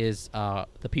Shane is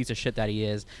the piece of shit that he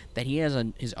is, that he has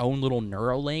his own little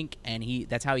Neuralink, and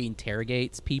that's how he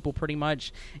interrogates people pretty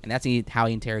much, and that's how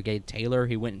he interrogated Taylor.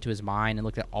 He went into his mind and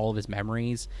looked at all of his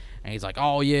memories, and he's like,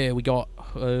 oh yeah, we got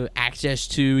access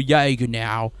to Jaeger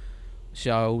now,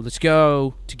 so let's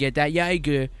go to get that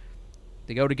Jaeger.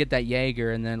 They go to get that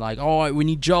Jaeger, and then like, all right, we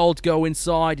need Joel to go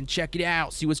inside and check it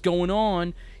out, see what's going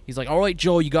on. He's like, all right,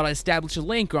 Joel, you got to establish a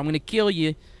link or I'm going to kill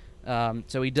you.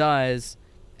 So he does,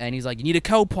 and he's like, you need a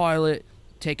co-pilot.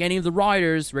 Take any of the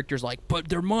riders. Richter's like, but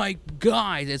they're my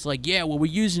guys. It's like, yeah, well,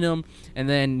 we're using them. And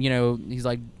then, he's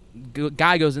like,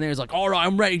 guy goes in there. He's like, all right,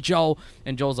 I'm ready, Joel.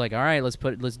 And Joel's like, all right, let's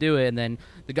do it. And then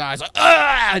the guy's like,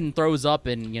 ah, and throws up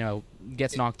and,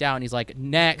 gets knocked out. And he's like,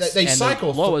 next. They and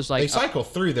cycle. Loa's like, they cycle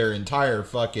through their entire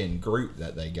fucking group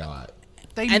that they got.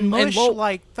 They And mush Lo-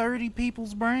 like 30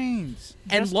 people's brains.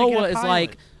 and just to get Loa a is pilot.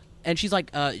 like, and she's like,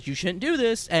 you shouldn't do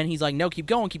this. And he's like, no, keep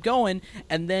going.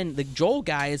 And then the Joel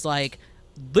guy is like,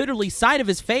 literally side of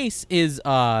his face is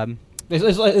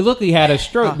It's like, it looked like he had a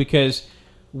stroke because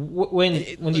when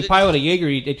you pilot a Jaeger,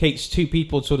 it takes two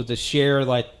people sort of to share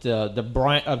like the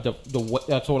brunt of the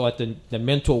sort of like the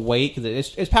mental weight. 'Cause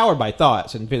it's powered by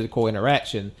thoughts and physical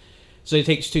interaction, so it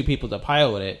takes two people to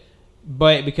pilot it.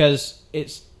 But because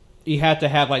you have to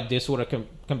have like this sort of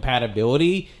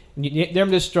compatibility, them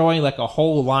destroying like a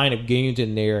whole line of goons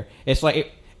in there. It's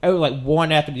like like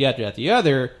one after the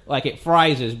other, like it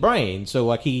fries his brain. So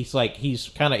like he's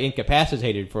kind of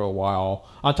incapacitated for a while,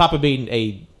 on top of being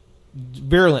a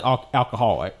virulent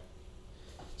alcoholic.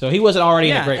 So he wasn't already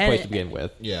in a great place to begin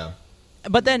with. Yeah.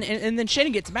 But then, and then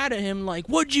Shannon gets mad at him, like,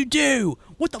 what'd you do?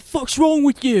 What the fuck's wrong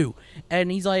with you?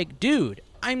 And he's like, dude,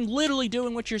 I'm literally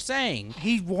doing what you're saying.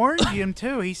 He warned him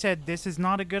too. He said, this is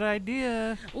not a good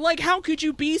idea. Like, how could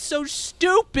you be so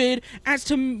stupid as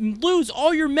to lose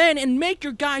all your men and make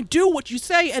your guy do what you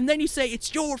say, and then you say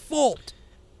it's your fault?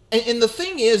 And the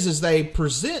thing is they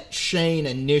present Shane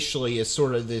initially as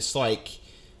sort of this, like,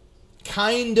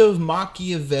 kind of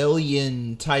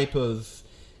Machiavellian type of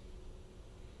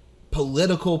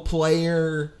political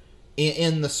player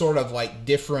in the sort of, like,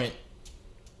 different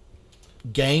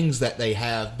gangs that they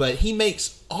have, but he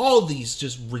makes all these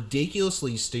just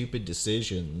ridiculously stupid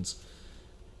decisions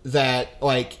that,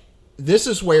 like, this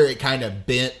is where it kind of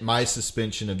bent my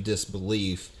suspension of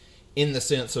disbelief, in the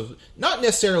sense of not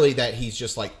necessarily that he's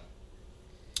just like,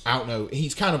 I don't know,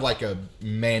 he's kind of like a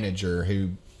manager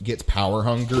who gets power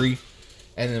hungry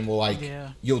and then will like,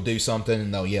 you'll do something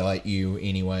and they'll yell at you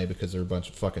anyway because they're a bunch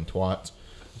of fucking twats.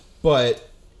 But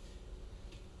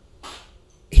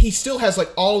he still has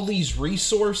like all these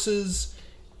resources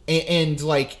and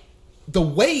like the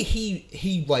way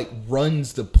he like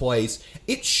runs the place,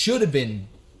 it should have been,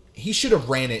 he should have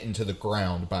ran it into the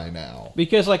ground by now.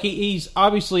 Because like he's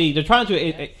obviously, they're trying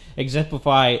to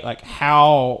exemplify like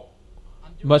how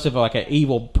much of like an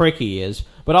evil prick he is,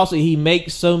 but also he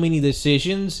makes so many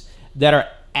decisions that are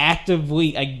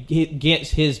actively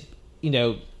against his,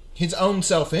 his own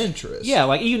self-interest. Yeah,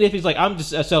 like even if he's like, I'm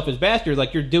just a selfish bastard,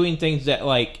 like you're doing things that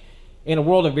like in a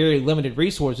world of very limited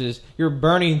resources, you're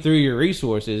burning through your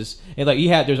resources, and like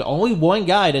there's only one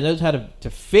guy that knows how to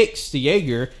fix the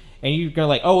Jaeger, and you're gonna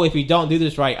like, oh, if you don't do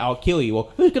this right, I'll kill you.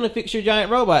 Well, who's gonna fix your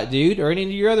giant robot, dude, or any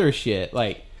of your other shit?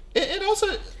 Like, it also,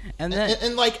 and then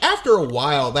and like after a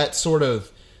while, that sort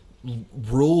of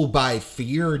rule by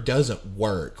fear doesn't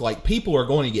work. Like people are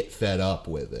going to get fed up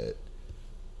with it.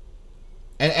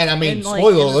 And I mean,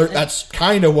 spoiler alert, that's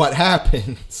kind of what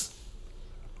happens.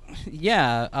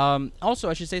 Yeah. Also,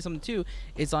 I should say something too.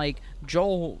 It's like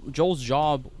Joel's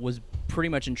job was pretty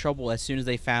much in trouble as soon as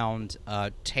they found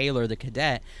Taylor the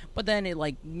cadet. But then they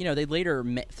later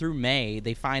through May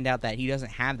they find out that he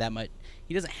doesn't have that much.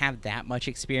 He doesn't have that much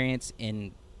experience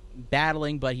in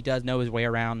battling, but he does know his way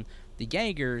around the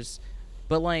Jaegers.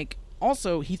 But like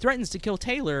also he threatens to kill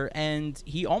Taylor, and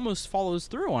he almost follows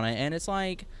through on it. And it's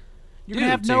like, You're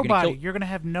gonna have so you're gonna nobody. kill- You're gonna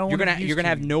have no one. you're gonna used you're gonna to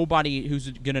have you. nobody who's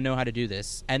gonna know how to do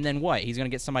this, and then what? He's gonna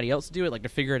get somebody else to do it, like to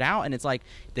figure it out, and it's like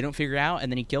they don't figure it out,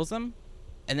 and then he kills them,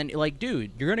 and then like,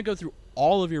 dude, you're gonna go through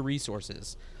all of your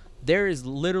resources. There is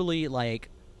literally like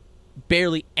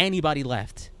barely anybody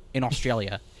left in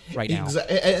Australia right now.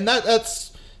 And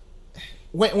that's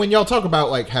when y'all talk about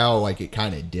like how like it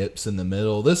kind of dips in the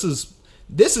middle. This is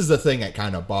the thing that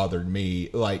kind of bothered me.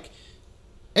 Like,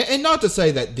 and not to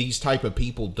say that these type of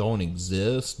people don't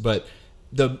exist, but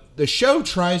the show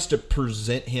tries to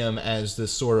present him as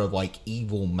this sort of like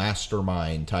evil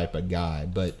mastermind type of guy,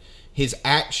 but his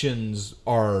actions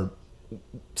are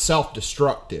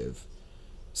self-destructive.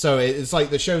 So it's like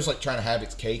the show's like trying to have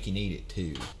its cake and eat it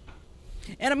too.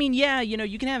 And I mean, yeah, you know,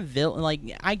 you can have like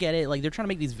I get it, like they're trying to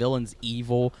make these villains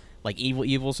evil, like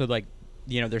evil, so like,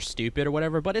 you know, they're stupid or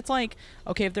whatever. But it's like,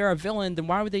 okay, if they're a villain, then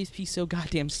why would they be so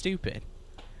goddamn stupid?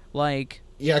 Like,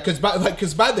 yeah, because by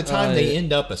the time they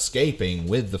end up escaping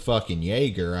with the fucking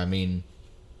Jaeger, I mean,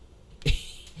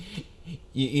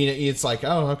 it's like,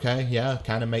 oh, okay, yeah,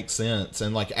 kind of makes sense.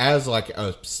 And like as like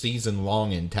a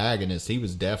season-long antagonist, he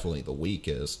was definitely the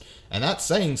weakest, and that's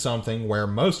saying something. Where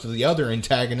most of the other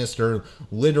antagonists are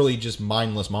literally just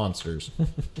mindless monsters.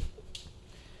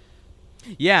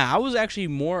 yeah,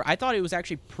 I thought it was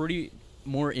actually pretty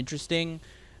more interesting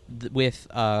with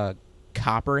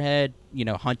Copperhead, you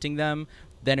know, hunting them,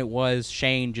 than it was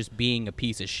Shane just being a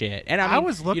piece of shit. And I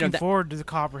was looking you know, forward to the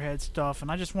Copperhead stuff,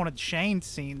 and I just wanted Shane's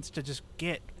scenes to just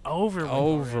get over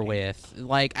over already. with.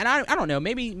 Like, and I don't know.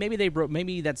 Maybe they wrote.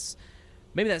 Maybe that's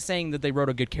saying that they wrote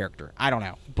a good character. I don't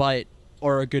know, but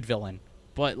or a good villain.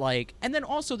 But like, and then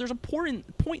also there's a point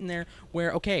in there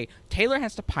where okay, Taylor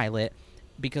has to pilot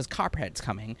because Copperhead's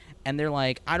coming, and they're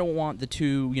like, I don't want the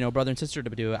two, you know, brother and sister to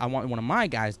do it. I want one of my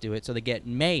guys to do it. So they get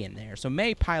May in there. So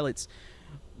May pilots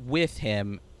with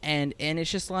him, and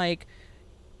it's just like,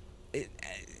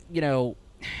 you know,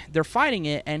 they're fighting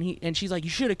it, and she's like, you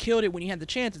should have killed it when you had the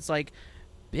chance. It's like,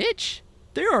 bitch,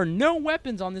 there are no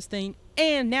weapons on this thing,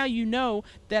 and now you know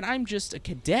that I'm just a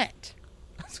cadet.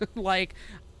 like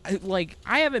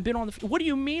I haven't been on the. What do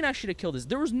you mean I should have killed this?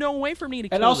 There was no way for me to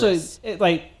kill And also, this.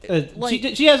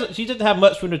 she doesn't have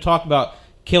much room to talk about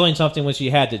killing something when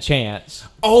she had the chance.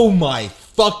 Oh my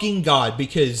fucking god!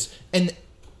 Because and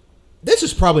this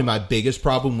is probably my biggest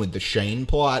problem with the Shane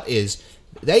plot is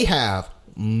they have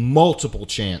multiple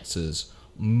chances.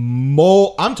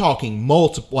 I'm talking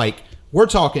multiple, like we're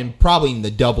talking probably in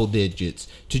the double digits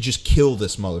to just kill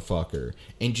this motherfucker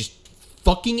and just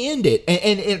fucking end it.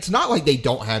 And it's not like they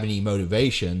don't have any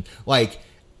motivation. Like,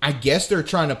 I guess they're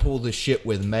trying to pull this shit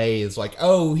with May. It's like,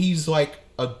 oh, he's like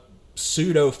a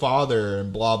pseudo father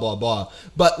and blah blah blah.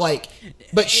 But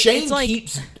Shane like,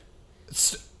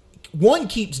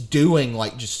 keeps doing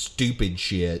like just stupid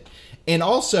shit, and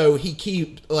also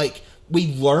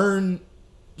we learn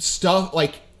stuff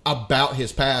like about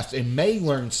his past, and May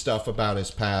learns stuff about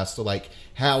his past, like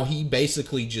how he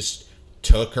basically just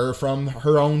took her from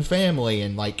her own family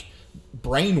and like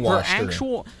brainwashed her. Her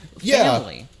actual Yeah.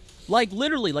 family. Like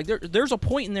literally, like there's a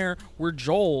point in there where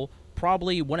Joel,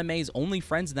 probably one of May's only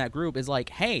friends in that group, is like,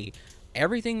 hey,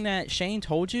 everything that Shane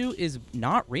told you is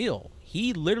not real.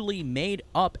 He literally made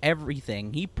up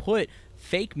everything. He put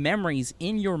fake memories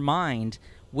in your mind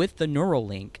with the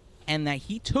Neuralink, and that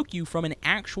he took you from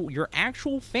your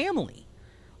actual family.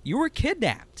 You were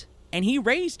kidnapped, and he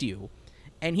raised you,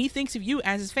 and he thinks of you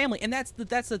as his family. And that's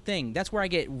the thing. That's where I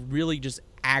get really just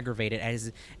aggravated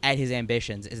at his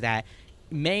ambitions. Is that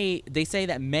May? They say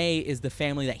that May is the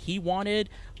family that he wanted,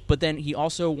 but then he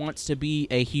also wants to be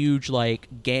a huge like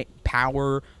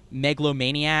power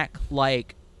megalomaniac.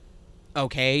 Like,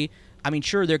 okay, I mean,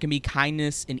 sure, there can be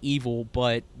kindness and evil,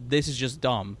 but this is just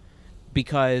dumb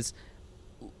because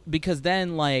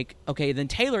then like, okay, then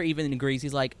Taylor even agrees.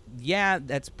 He's like, yeah,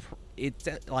 it's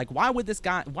like, why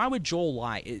would Joel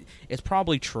lie? It's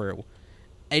probably true.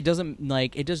 It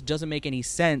just doesn't make any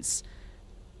sense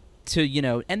to, you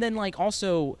know. And then like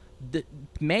also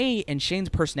May and Shane's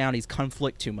personalities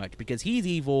conflict too much because he's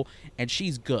evil and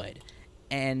she's good.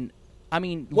 And I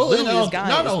mean, literally this guy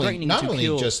is threatening to kill. Not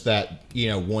only just that, you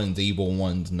know, one's evil,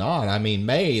 one's not. I mean,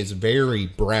 May is very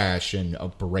brash and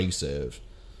abrasive,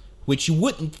 which you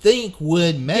wouldn't think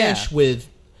would mesh with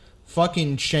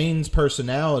fucking Shane's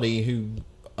personality, who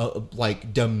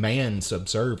like demands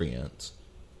subservience.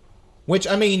 Which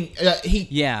I mean,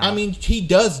 he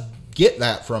does get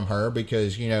that from her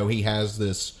because, you know, he has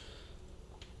this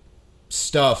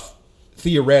stuff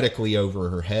theoretically over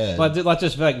her head, like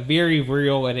just like very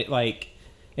real and it like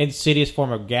insidious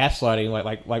form of gaslighting.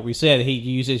 Like we said, he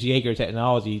uses Jaeger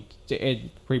technology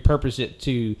and repurpose it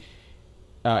to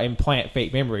implant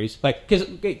fake memories, like because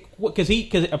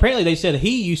apparently they said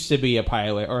he used to be a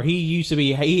pilot, or he used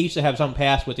to have some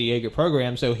past with the Jaeger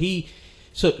program, so he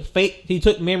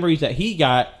took memories that he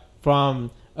got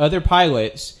from other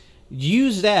pilots,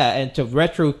 used that and to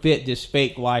retrofit this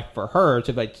fake life for her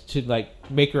to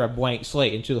make her a blank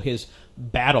slate into his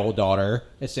battle daughter,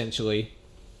 essentially.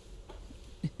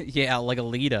 Yeah, like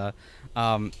Alita.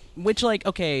 Which, like,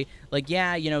 okay, like,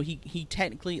 yeah, you know, he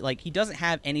technically, like, he doesn't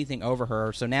have anything over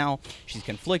her, so now she's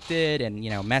conflicted and, you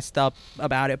know, messed up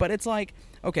about it, but it's like,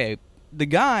 okay, the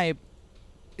guy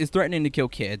is threatening to kill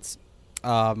kids,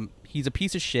 he's a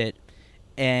piece of shit,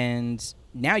 and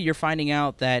now you're finding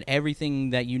out that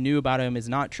everything that you knew about him is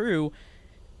not true.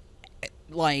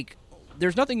 Like,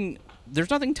 there's nothing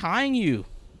tying you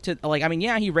to, like, I mean,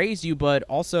 yeah, he raised you, but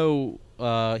also,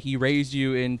 he raised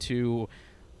you into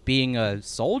being a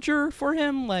soldier for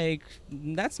him. Like,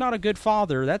 that's not a good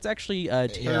father. That's actually a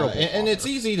terrible and it's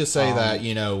easy to say that,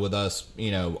 you know, with us, you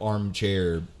know,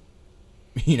 armchair,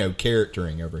 you know,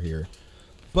 charactering over here.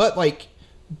 But like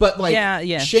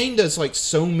yeah. Shane does like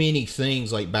so many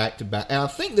things like back to back. And I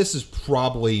think this is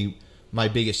probably my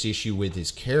biggest issue with his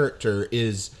character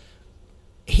is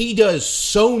he does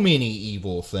so many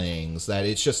evil things that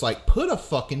it's just like, put a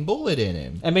fucking bullet in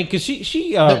him. I mean, because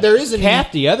she there isn't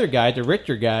capped the other guy, the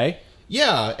Richter guy.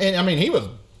 Yeah, and I mean, he was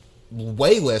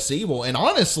way less evil. And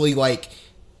honestly, like,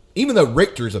 even though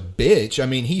Richter's a bitch, I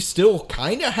mean, he still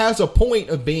kind of has a point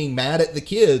of being mad at the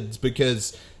kids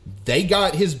because they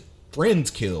got his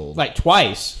friends killed. Like,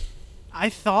 twice. I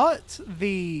thought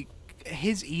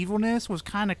his evilness was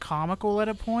kind of comical at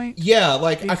a point. Yeah,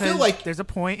 like, I feel like there's a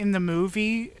point in the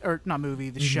movie, or not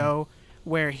movie, the show,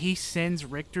 where he sends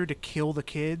Richter to kill the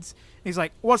kids. He's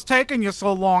like, "What's taking you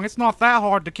so long? It's not that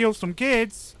hard to kill some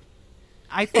kids."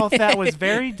 I thought that was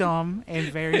very dumb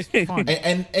and very funny.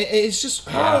 And it's just...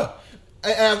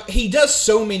 he does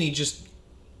so many just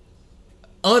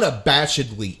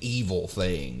unabashedly evil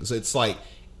things. It's like...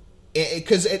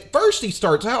 Because at first he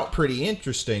starts out pretty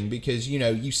interesting because, you know,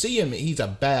 you see him, he's a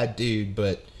bad dude,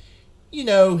 but, you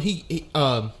know, he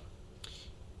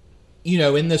you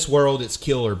know, in this world it's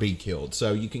kill or be killed,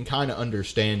 so you can kind of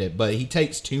understand it, but he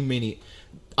takes too many...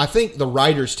 I think the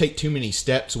writers take too many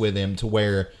steps with him to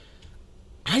where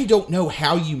I don't know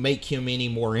how you make him any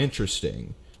more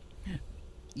interesting.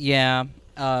 Yeah,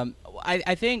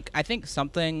 I think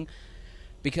something...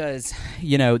 Because,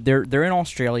 you know, they're in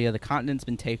Australia, the continent's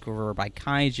been taken over by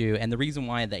kaiju, and the reason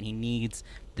why that he needs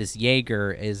this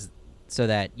Jaeger is so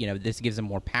that, you know, this gives him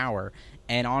more power.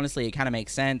 And honestly, it kind of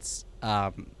makes sense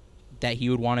that he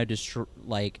would want to destroy,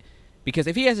 like, because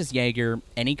if he has this Jaeger,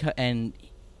 and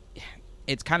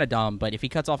it's kind of dumb, but if he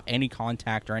cuts off any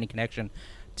contact or any connection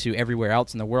to everywhere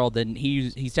else in the world, then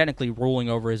he's technically ruling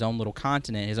over his own little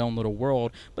continent, his own little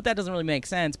world, but that doesn't really make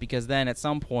sense, because then at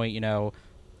some point, you know,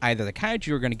 either the kaiju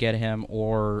are going to get him,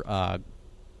 or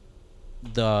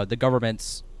the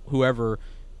government's whoever,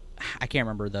 I can't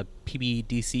remember, the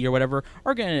PBDC or whatever,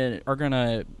 are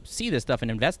gonna see this stuff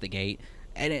and investigate,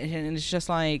 and it's just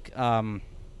like, I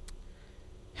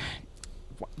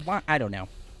don't know.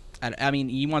 I mean,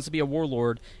 he wants to be a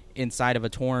warlord inside of a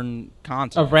torn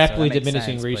continent, of rapidly so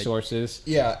diminishing sense, resources.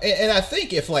 Yeah, and I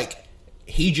think if like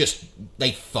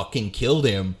they fucking killed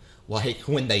him. Like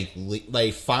when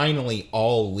they finally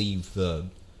all leave the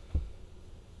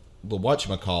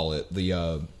whatchamacallit, the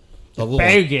little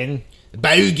Bogan,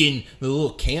 the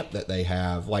little camp that they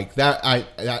have, like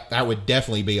that would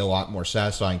definitely be a lot more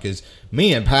satisfying, because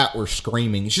me and Pat were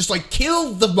screaming. It's just like,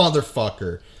 kill the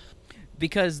motherfucker.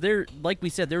 Because like we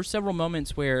said, there were several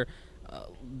moments where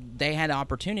they had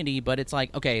opportunity, but it's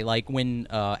like, okay, like when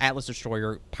Atlas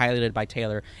Destroyer, piloted by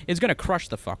Taylor, is gonna crush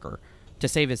the fucker to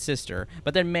save his sister,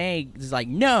 but then Meg is like,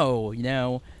 no, you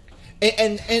know,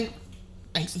 and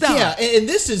yeah, and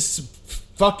this is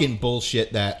fucking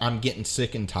bullshit that I'm getting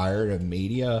sick and tired of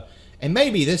media, and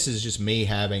maybe this is just me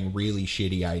having really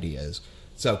shitty ideas,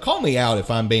 so call me out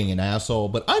if I'm being an asshole,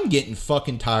 but I'm getting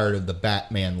fucking tired of the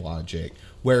Batman logic,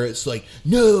 where it's like,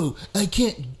 no, I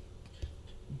can't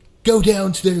go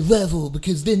down to their level,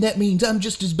 because then that means I'm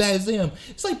just as bad as them.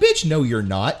 It's like, bitch, no you're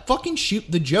not. Fucking shoot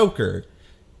the Joker.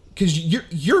 Because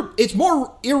it's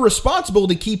more irresponsible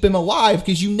to keep him alive,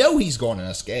 because you know he's going to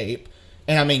escape.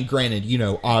 And I mean, granted, you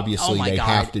know, obviously they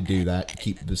have to do that to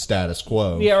keep the status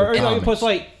quo. Yeah, or comics. plus,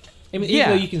 like, I mean, even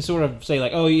though you can sort of say,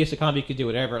 like, oh, yes, the comic could do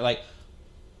whatever, like,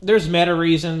 there's meta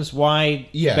reasons why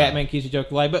Batman keeps the Joker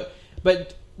alive,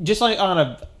 but just like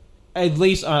at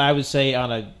least I would say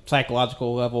on a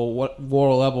psychological level,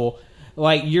 moral level,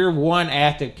 like, your one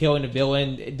act of killing a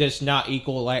villain does not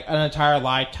equal, like, an entire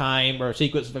lifetime or a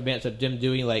sequence of events of them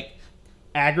doing, like,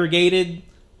 aggregated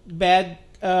bad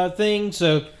thing,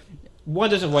 so one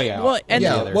doesn't weigh out. Well, and the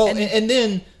Yeah, other. well, and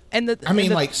then and the I mean,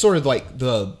 and the- like, sort of like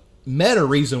the meta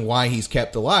reason why he's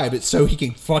kept alive. It's so he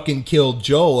can fucking kill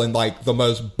Joel in like the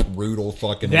most brutal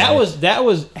fucking That way.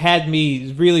 was had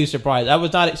me really surprised. I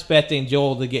was not expecting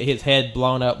Joel to get his head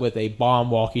blown up with a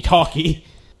bomb walkie-talkie.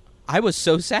 I was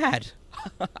so sad.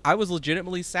 I was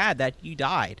legitimately sad that he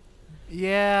died.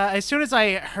 Yeah, as soon as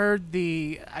I heard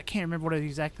I can't remember what he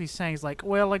exactly saying. He's like,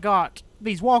 well, I got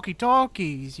these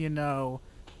walkie-talkies, you know.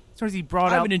 As soon as he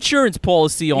brought I have out... an insurance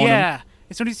policy on him. Yeah,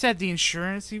 as soon as he said the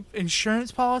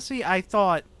insurance policy, I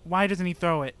thought, why doesn't he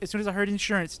throw it? As soon as I heard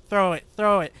insurance, throw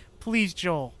it. Please,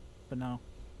 Joel. But no.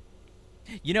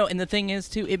 You know, and the thing is,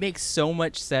 too, it makes so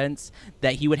much sense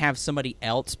that he would have somebody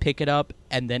else pick it up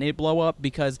and then it blow up,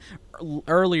 because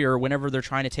earlier, whenever they're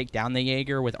trying to take down the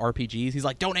Jaeger with RPGs, he's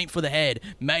like, don't aim for the head.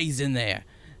 May's in there.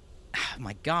 Oh,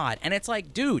 my God. And it's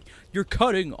like, dude, you're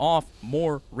cutting off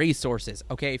more resources,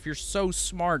 okay? If you're so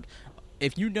smart,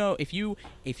 if you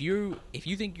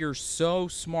think you're so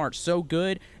smart, so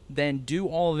good, then do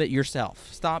all of it yourself.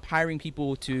 Stop hiring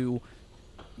people to,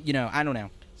 I don't know.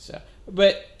 So,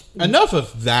 but Enough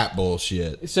of that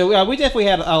bullshit. So we definitely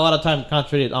had a lot of time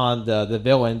concentrated on the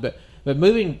villain, but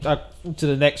moving to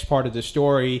the next part of the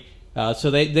story, so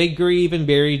they grieve and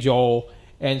bury Joel,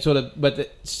 and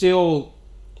still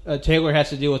Taylor has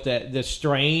to deal with the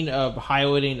strain of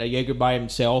piloting a Jaeger by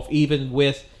himself, even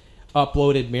with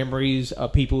uploaded memories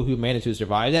of people who managed to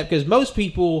survive that. Because most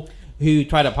people who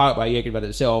try to pilot by Jaeger by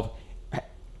themselves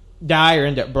die or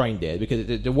end up brain dead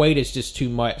because the weight is just too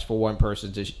much for one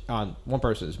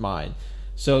person's mind.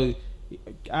 So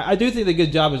I do think the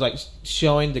good job is like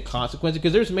showing the consequences,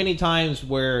 because there's many times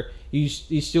where you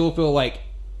still feel like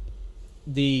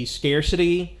the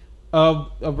scarcity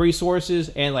of resources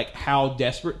and like how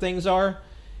desperate things are,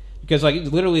 because like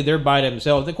literally they're by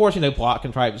themselves. Of course, plot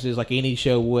contrivances like any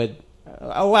show would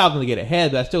allow them to get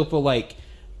ahead, but I still feel like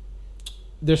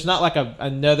there's not like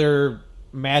another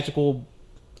magical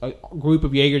group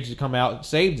of Jaegers to come out and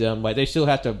save them. Like they still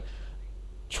have to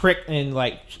trick and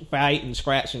like fight and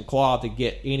scratch and claw to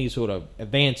get any sort of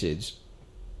advantage.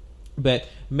 But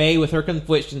May, with her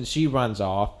confliction, she runs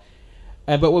off.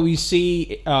 But what we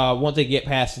see once they get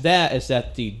past that is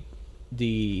that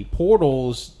the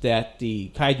portals that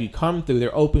the kaiju come through,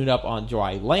 they're opening up on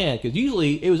dry land, because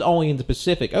usually it was only in the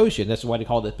Pacific Ocean. That's why they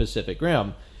call it the Pacific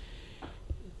Rim.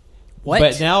 What?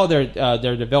 But now they're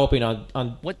developing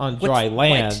on dry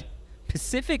land. What?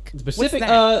 Pacific? The Pacific,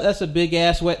 What's that? that's a big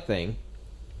ass wet thing.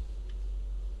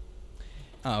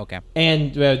 Oh, okay.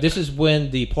 And this is when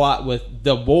the plot with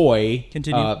the boy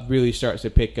Continue. really starts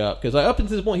to pick up, because like, up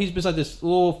until this point he's been like this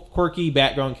little quirky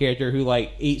background character who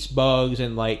like eats bugs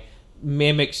and like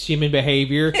mimics human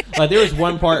behavior. Like there was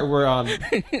one part where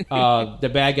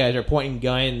the bad guys are pointing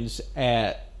guns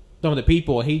at some of the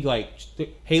people, and he like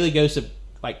Haley goes to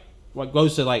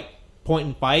point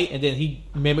and fight, and then he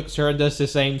mimics her and does the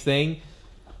same thing.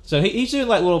 So he's doing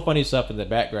like little funny stuff in the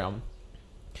background.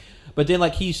 But then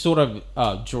like he's sort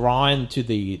of drawn to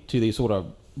these sort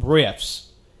of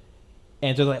rifts,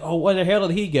 and so they're like, oh, where the hell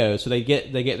did he go? So they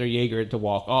get their Jaeger to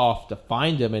walk off to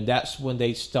find him, and that's when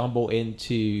they stumble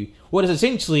into what is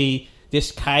essentially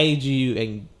this kaiju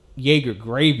and Jaeger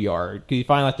graveyard, because you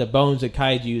find like the bones of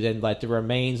kaiju and like the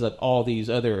remains of all these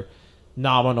other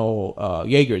nominal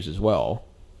Jaegers as well.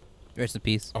 Rest in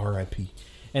peace. R.I.P.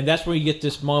 And that's where you get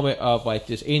this moment of like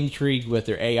this intrigue with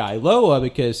their AI Loa,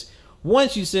 because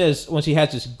once she has this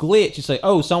glitch, it's like,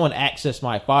 oh, someone accessed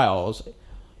my files.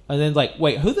 And then like,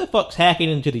 wait, who the fuck's hacking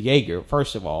into the Jaeger,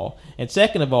 first of all? And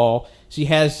second of all, she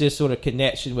has this sort of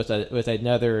connection with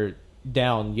another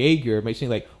down Jaeger. It makes me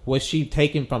like, was she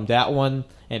taken from that one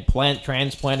and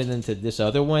transplanted into this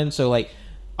other one? So like,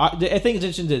 I think it's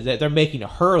interesting that they're making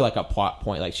her like a plot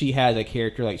point. Like she has a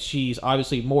character, like she's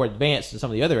obviously more advanced than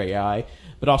some of the other AI,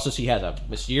 but also she has a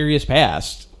mysterious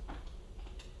past.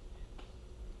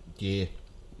 Yeah.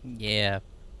 Yeah.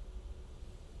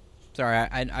 Sorry,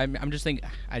 I'm just thinking.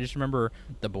 I just remember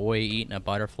the boy eating a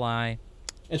butterfly.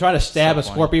 And trying to stab So a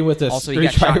funny. scorpion with a Also, he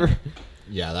got shot. screwdriver.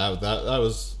 Yeah, that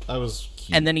was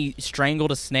cute. And then he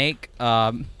strangled a snake.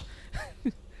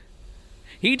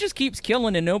 He just keeps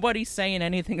killing, and nobody's saying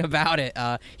anything about it.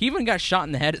 He even got shot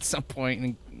in the head at some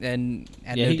point and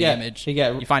had no damage. He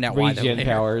got you find out why though regen later.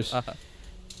 powers.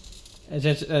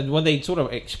 And when they sort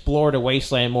of explore the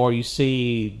wasteland more, you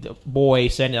see the boy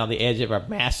standing on the edge of a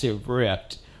massive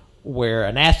rift where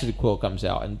an acid quill comes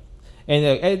out. And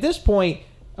at this point,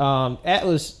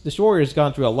 Atlas Destroyer has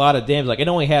gone through a lot of damage. Like, it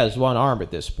only has one arm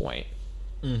at this point.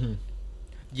 Mm-hmm.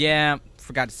 Yeah,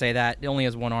 forgot to say that. It only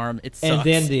has one arm. It sucks. And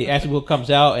then the acid quill comes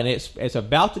out, and it's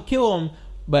about to kill him,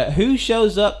 But who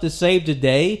shows up to save the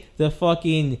day? The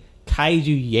fucking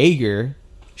Kaiju Jaeger.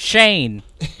 Shane.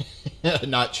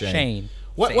 Not Shane. Shane.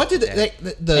 What did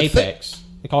the Apex.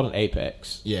 They called him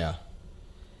Apex. Yeah.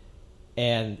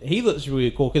 And he looks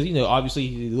really cool because, obviously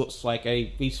he looks like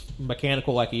he's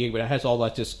mechanical like a Jaeger, but it has all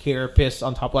like this carapace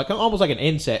on top, like almost like an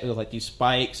insect with like these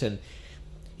spikes, and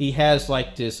he has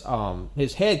like this,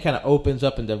 his head kind of opens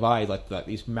up and divides like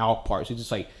these mouth parts. It's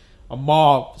just like a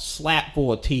maw slap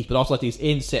full of teeth, but also like these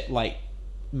insect-like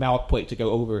mouth plates to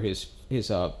go over his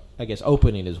I guess,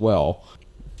 opening as well.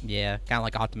 Yeah, kind of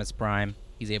like Optimus Prime.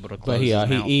 He's able to close But his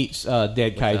mouth. he eats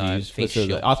dead kaijus. face So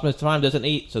shield. Optimus Prime doesn't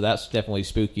eat, so that's definitely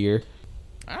spookier.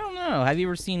 I don't know. Have you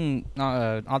ever seen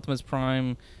Optimus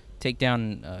Prime take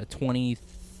down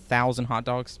 20,000 hot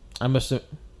dogs? I must have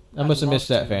missed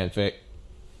that fanfic.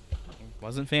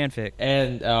 Wasn't fanfic.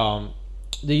 And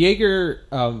the Jaeger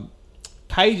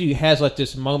kaiju has like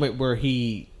this moment where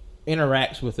he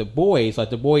interacts with the boys. Like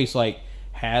the boys like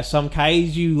has some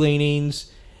kaiju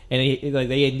leanings, and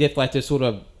they admit like this sort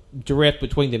of drift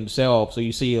between themselves. So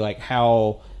you see like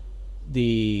how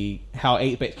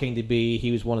Apex came to be.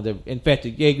 He was one of the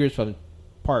infected Jaegers from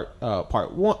part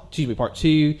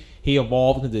 2. He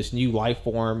evolved into this new life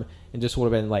form and just sort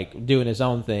of been like doing his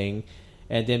own thing.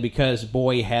 And then because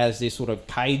Boy has this sort of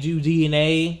kaiju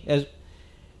DNA,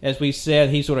 as we said,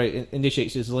 he sort of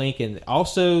initiates his link, and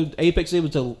also Apex is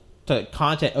able to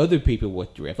contact other people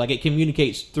with drift. Like it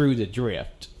communicates through the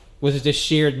drift, which is this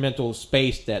shared mental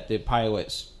space that the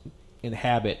pilots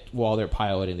inhabit while they're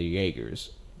piloting the Jaegers.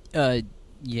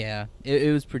 Yeah,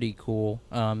 it was pretty cool.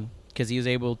 Because he was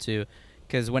able to,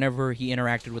 because whenever he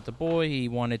interacted with the boy, he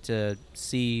wanted to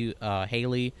see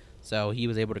Haley, so he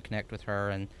was able to connect with her,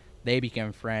 and they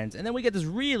became friends. And then we get this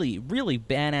really, really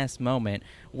badass moment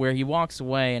where he walks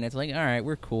away, and it's like, all right,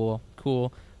 we're cool.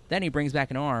 Then he brings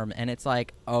back an arm, and it's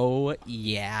like, oh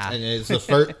yeah. And it's the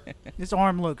first. This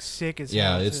arm looks sick as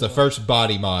Yeah, hell, it's too. the first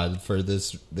body mod for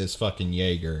this fucking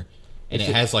Jaeger, and it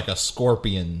has like a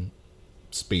scorpion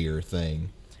spear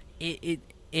thing.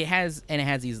 It has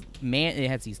these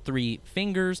 3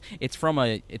 fingers. It's from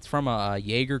a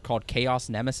Jaeger called Chaos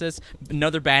Nemesis.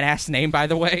 Another badass name, by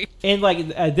the way. And like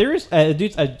there's I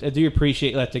do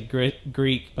appreciate like the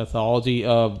Greek mythology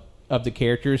of the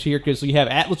characters here, because you have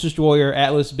Atlas Destroyer,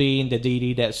 Atlas being the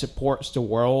deity that supports the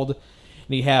world,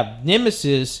 and you have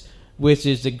Nemesis, which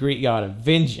is the Greek god of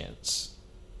vengeance.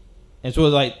 And so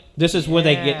like this is when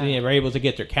they were able to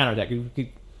get their counterattack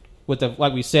with the,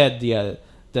 like we said, the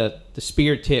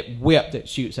spear tip whip that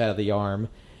shoots out of the arm.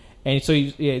 And so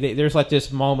there's like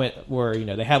this moment where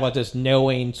they have like this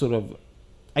knowing sort of,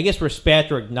 I guess,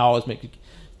 respect or acknowledgement.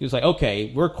 He was like,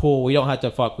 okay, we're cool, we don't have to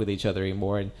fuck with each other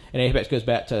anymore. And Apex goes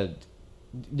back to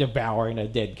devouring a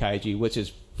dead kaiju, which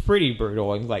is pretty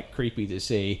brutal and like creepy to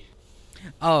see.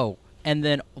 Oh, and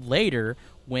then later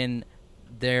when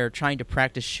they're trying to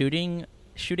practice shooting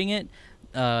it,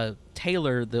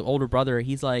 Taylor, the older brother,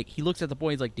 he looks at the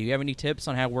boy. He's like, "Do you have any tips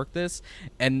on how to work this?"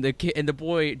 And the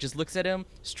boy just looks at him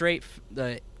straight,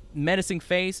 menacing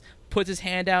face, puts his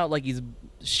hand out like he's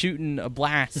shooting a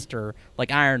blaster,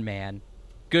 like Iron Man.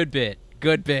 Good bit.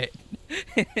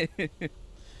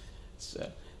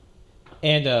 So,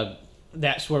 and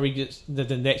that's where we get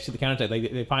the next to the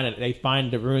counterattack. They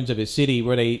find the ruins of a city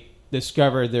where they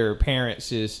discover their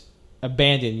parents'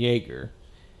 abandoned Jaeger.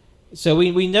 So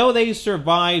we know they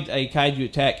survived a kaiju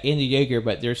attack in the Jaeger,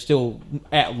 but they're still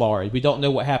at large. We don't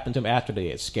know what happened to them after they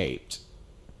escaped.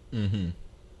 Mm-hmm.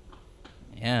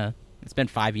 Yeah, it's been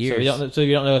 5 years. So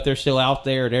you don't know if they're still out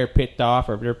there, or they're picked off,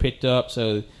 or if they're picked up.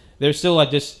 So they're still like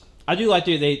this. I do like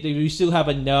we still have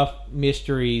enough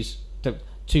mysteries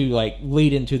to like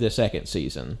lead into the second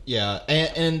season. Yeah,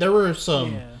 and there were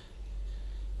some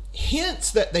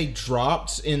hints that they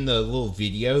dropped in the little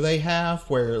video they have,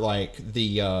 where like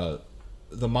the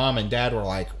mom and dad were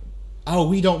like, "Oh,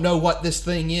 we don't know what this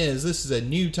thing is. This is a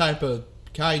new type of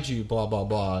kaiju, blah blah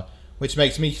blah," which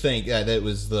makes me think that it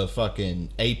was the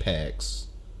fucking Apex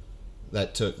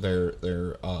that took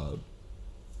their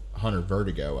Hunter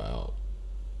Vertigo out.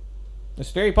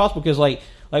 It's very possible because, like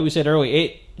we said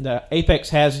earlier, the Apex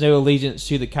has no allegiance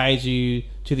to the kaiju,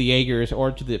 to the Jaegers,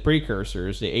 or to the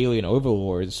precursors, the alien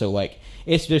overlords. So, like,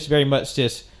 it's just very much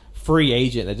this free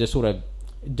agent that just sort of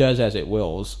does as it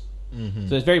wills. Mm-hmm.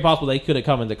 So it's very possible they could have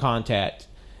come into contact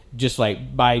just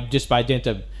by dint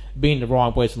of being in the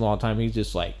wrong place in a long time. He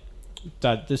just like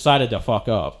decided to fuck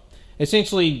up.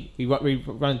 Essentially, we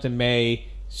run into May.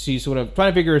 She's sort of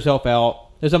trying to figure herself out.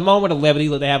 There's a moment of levity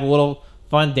that they have a little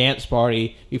fun dance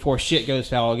party before shit goes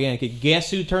foul again.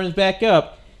 Guess who turns back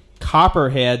up?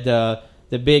 Copperhead,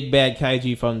 the big bad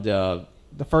kaiju from the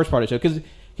first part of the show. Because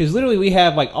Because literally we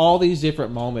have like all these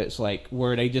different moments like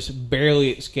where they just barely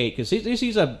escape. Because this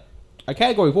is a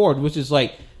category forward, which is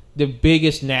like the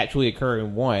biggest naturally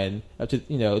occurring one. Up to,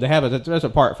 they have there's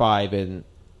a part 5 in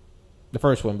the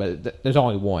first one, but there's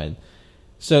only one.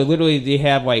 So literally they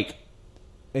have like,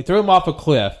 they threw him off a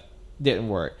cliff, didn't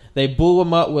work. They blew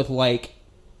him up with like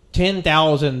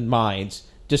 10,000 mines,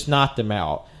 just knocked him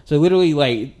out. So literally,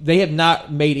 like, they have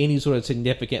not made any sort of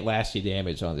significant lasting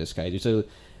damage on this kaiju. So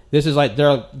this is like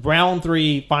their round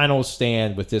 3 final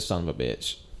stand with this son of a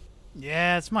bitch.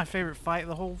 Yeah, it's my favorite fight of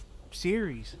the whole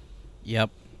series. Yep.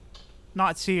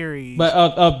 Not series. But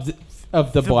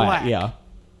of the black, yeah.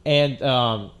 And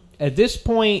at this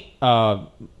point,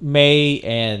 May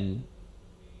and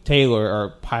Taylor are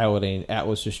piloting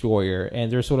Atlas Destroyer,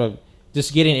 and they're sort of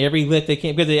just getting every lift they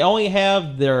can, because they only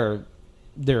have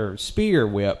their spear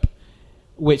whip,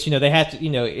 which they have to,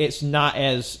 it's not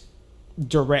as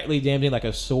directly damaging like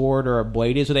a sword or a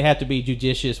blade is, so they have to be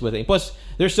judicious with it. Plus,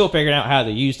 they're still figuring out how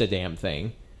to use the damn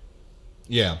thing.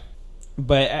 Yeah.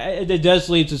 But it does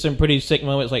lead to some pretty sick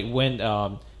moments, like when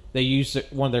they use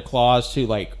one of their claws to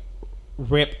like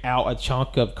rip out a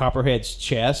chunk of Copperhead's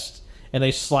chest, and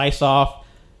they slice off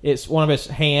one of his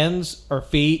hands or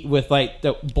feet with like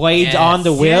the blades on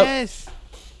the whip.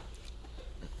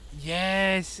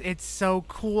 Yes, it's so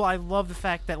cool. I love the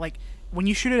fact that like when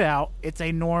you shoot it out, it's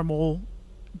a normal,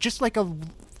 just like a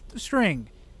string,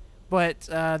 but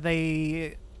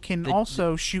they can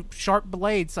also shoot sharp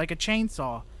blades like a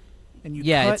chainsaw, and you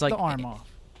cut it's like, the arm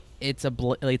off. It's a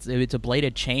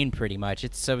bladed chain, pretty much.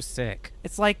 It's so sick.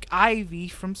 It's like Ivy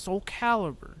from Soul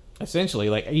Calibur. Essentially,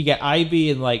 like you got Ivy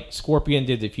and like Scorpion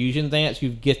did the fusion dance. You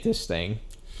get this thing.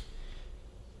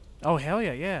 Oh hell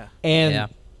yeah, yeah. And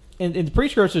in the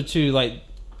precursor to like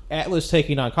Atlas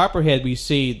taking on Copperhead, we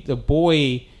see the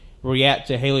boy react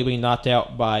to Haley being knocked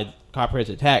out by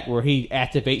Copperhead's attack, where he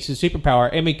activates his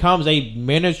superpower and becomes a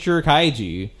miniature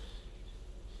kaiju.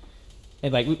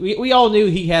 And like we all knew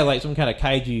he had like some kind of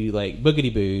kaiju like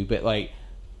boogity boo, but like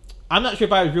I'm not sure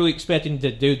if I was really expecting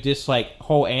to do this like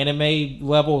whole anime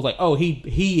level. Like, oh,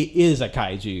 he is a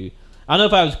kaiju. I don't know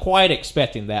if I was quite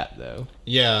expecting that though.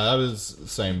 Yeah, I was the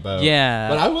same boat. Yeah.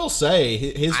 But I will say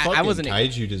his fucking wasn't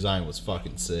kaiju design was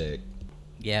fucking sick.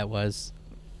 Yeah, it was.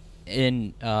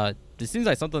 And this seems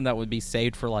like something that would be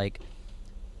saved for like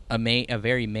a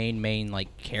very main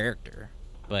like character,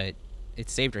 but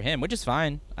it's saved for him, which is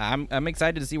fine. I'm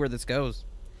excited to see where this goes.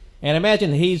 And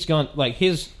imagine he's going like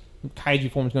his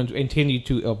kaiju form is going to continue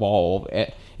to evolve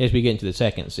as we get into the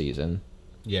second season.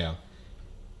 Yeah.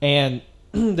 And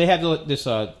they have this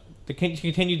to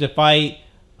continue to fight.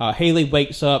 Haley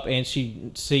wakes up and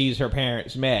she sees her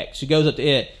parents' mech. She goes up to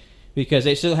it because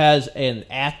it still has an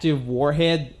active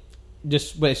warhead,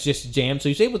 but it's just jammed. So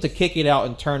she's able to kick it out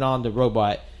and turn on the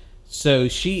robot. So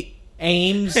she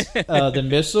aims the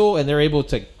missile, and they're able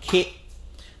to kick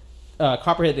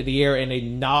Copperhead to the air, and they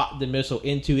knock the missile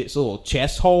into its little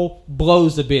chest hole,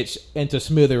 blows the bitch into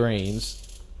smithereens.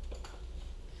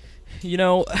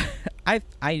 I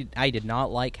did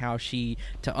not like how she,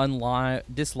 to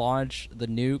dislodge the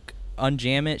nuke,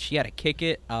 unjam it, she had to kick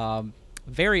it.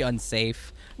 Very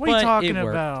unsafe. What are you talking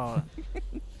about?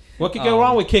 What could go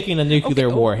wrong with kicking a nuclear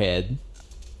warhead?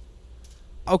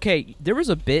 Okay, there was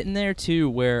a bit in there too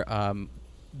where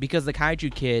because the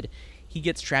kaiju kid, he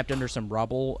gets trapped under some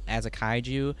rubble as a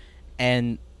kaiju,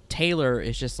 and Taylor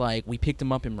is just like, we picked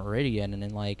him up in Meridian, and then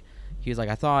like he was like,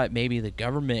 I thought maybe the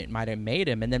government might have made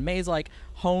him, and then May's like,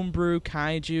 homebrew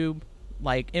kaiju,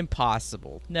 like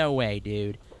impossible, no way,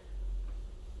 dude.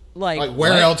 Like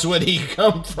where else would he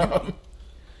come from?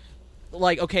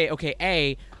 Like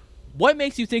okay, what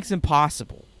makes you think it's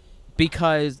impossible?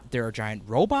 Because there are giant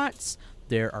robots,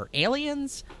 there are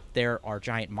aliens, there are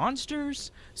giant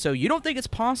monsters. So you don't think it's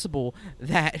possible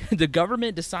that the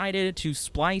government decided to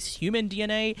splice human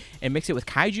DNA and mix it with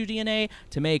kaiju DNA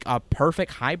to make a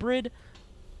perfect hybrid?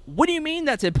 What do you mean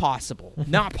that's impossible?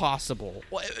 Not possible.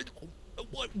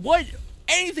 What?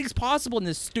 Anything's possible in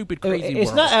this stupid, crazy world.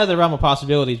 It's not out of the realm of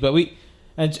possibilities, but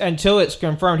until it's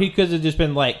confirmed, he could have just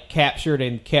been like captured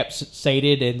and kept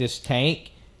sated in this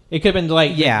tank. It could have been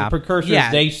like the precursors.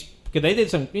 Yeah. Because they did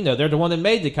some, they're the one that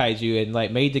made the kaiju and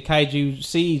like made the kaiju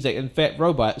seeds that infect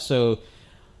robots. So,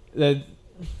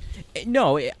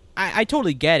 no, I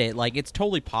totally get it. Like, it's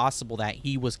totally possible that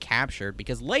he was captured,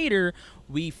 because later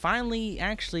we finally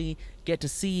actually get to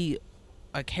see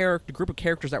a group of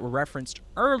characters that were referenced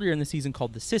earlier in the season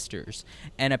called the Sisters,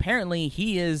 and apparently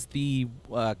he is the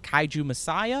kaiju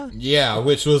messiah. Yeah,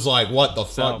 which was like, what the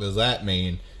fuck does that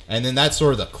mean? And then that's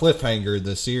sort of the cliffhanger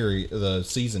the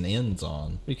season ends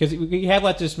on. Because we have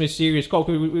like this mysterious cult.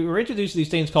 We were introduced to these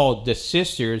things called the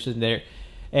Sisters, and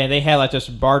they had like this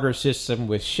barter system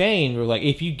with Shane. Where like,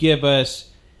 if you give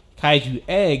us kaiju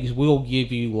eggs, we'll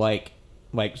give you like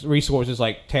resources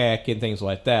like tech and things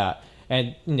like that.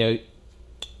 And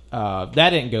that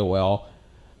didn't go well.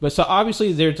 But so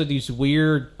obviously there's these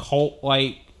weird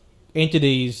cult-like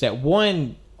entities that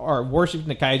one are worshiping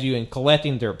the kaiju and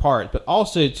collecting their parts, but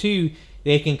also two,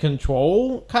 they can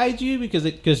control kaiju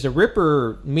because the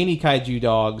Ripper mini kaiju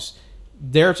dogs,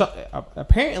 they're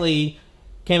apparently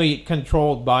can be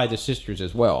controlled by the Sisters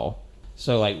as well.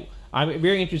 So like, I'm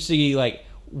very interested to see like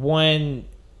one,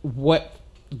 what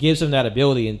gives them that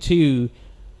ability, and two,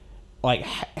 like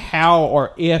how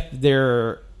or if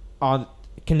they're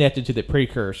connected to the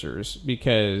precursors,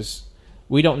 because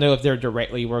we don't know if they're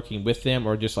directly working with them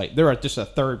or just like they're just a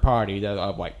third party that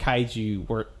of like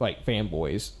kaiju like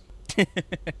fanboys.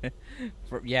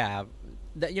 Yeah,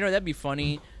 that'd be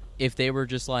funny if they were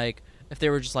just like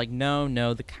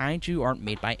no, the kaiju aren't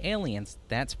made by aliens.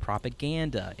 That's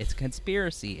propaganda. It's a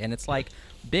conspiracy. And it's like,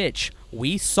 bitch,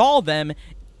 we saw them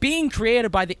being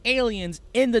created by the aliens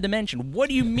in the dimension. What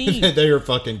do you mean? They are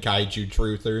fucking kaiju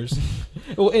truthers.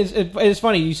 Well, it's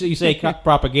funny you say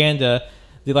propaganda.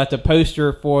 The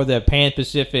poster for the Pan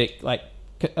Pacific like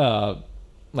Kaiju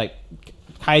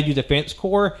Defense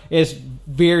Corps is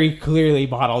very clearly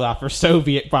modeled after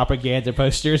Soviet propaganda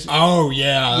posters. Oh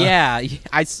yeah,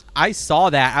 yeah. I saw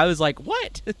that. I was like,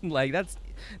 what? Like that's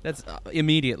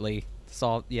immediately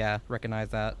recognize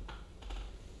that.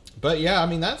 But yeah, I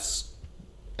mean that's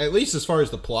at least as far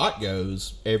as the plot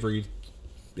goes.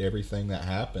 Everything that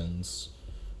happens,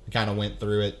 I kind of went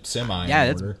through it semi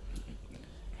in order.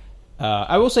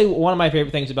 I will say one of my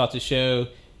favorite things about the show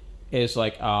is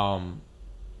like I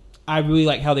really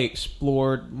like how they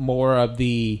explored more of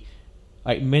the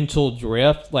like mental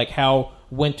drift, like how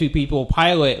when two people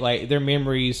pilot, like their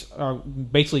memories are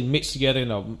basically mixed together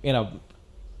in a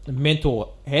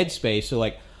mental headspace. So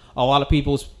like a lot of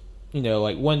people's,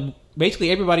 like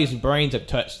basically everybody's brains have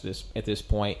touched this at this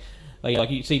point. Like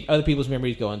you see other people's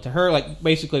memories go into her. Like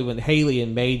basically when Haley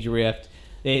and May drift,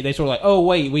 they sort of like, oh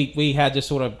wait, we had this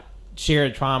sort of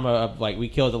shared trauma of like we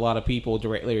killed a lot of people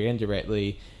directly or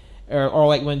indirectly, or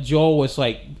like when Joel was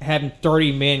like having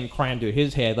 30 men crammed to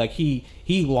his head, like he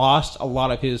lost a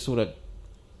lot of his sort of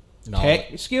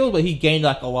tech skills, but he gained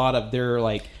like a lot of their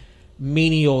like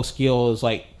menial skills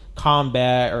like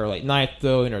combat or like knife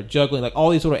throwing or juggling, like all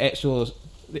these sort of extra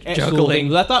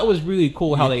things. I thought it was really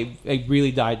cool how they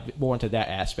really dived more into that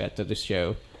aspect of the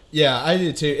show. Yeah, I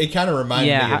did too. It kind of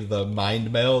reminded me of the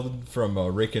mind meld from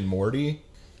Rick and Morty.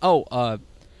 Oh,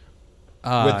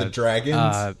 with the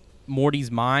dragons, Morty's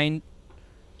mind.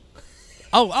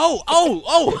 Oh!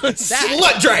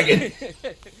 Slut dragon.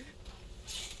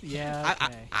 Yeah.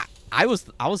 Okay. I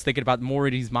was thinking about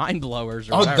Morty's mind blowers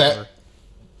or whatever.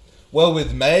 Well,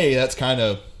 with May, that's kind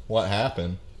of what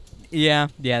happened. Yeah,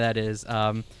 that is.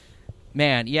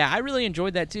 Man, yeah, I really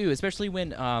enjoyed that too, especially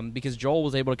when because Joel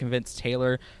was able to convince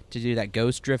Taylor to do that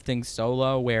ghost drifting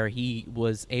solo, where he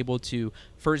was able to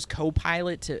first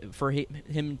co-pilot for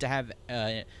him to have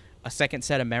a second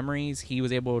set of memories. He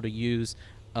was able to use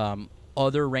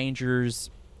other Rangers'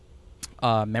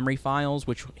 memory files,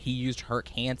 which he used Herc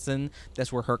Hansen.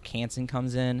 That's where Herc Hansen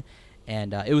comes in,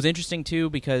 and it was interesting too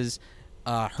because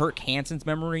Herc Hansen's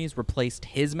memories replaced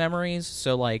his memories.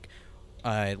 So like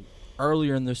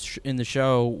earlier in the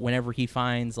show, whenever he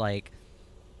finds like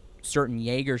certain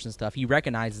Jaegers and stuff, he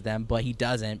recognizes them, but he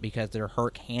doesn't because they're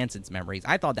Herc Hansen's memories.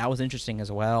 I thought that was interesting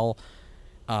as well.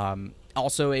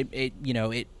 Also,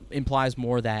 it implies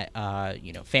more that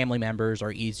family members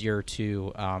are easier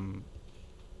to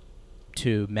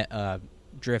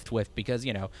drift with because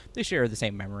they share the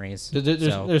same memories.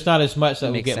 There's not as much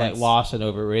that will get like lost and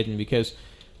overridden because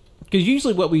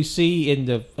usually what we see in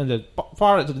the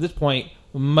products at this point,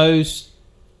 most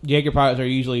Jaeger pilots are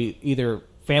usually either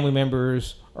family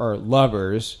members or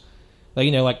lovers,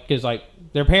 because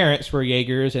their parents were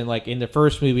Jaegers, and like in the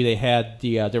first movie they had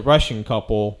the Russian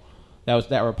couple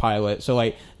that were pilots. So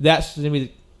like that's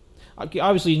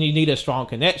obviously you need a strong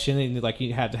connection, and like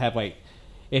you have to have like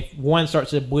if one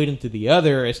starts to bleed into the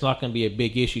other, it's not going to be a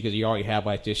big issue because you already have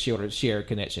like this shared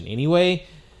connection anyway.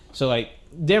 So like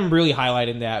them really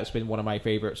highlighting that has been one of my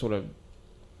favorite sort of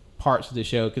parts of the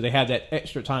show because they had that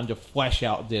extra time to flesh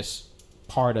out this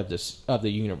part of the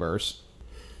universe.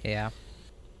 Yeah.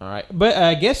 All right, but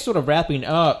I guess sort of wrapping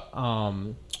up,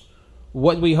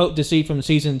 what we hope to see from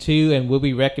season 2, and will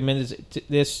we recommend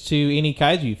this to any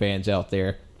kaiju fans out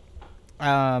there?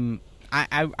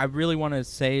 I really want to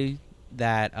say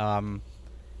that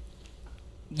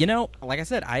You know, like I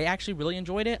said, I actually really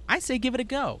enjoyed it. I say give it a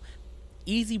go.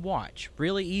 Easy watch,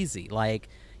 really easy. Like,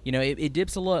 you know, it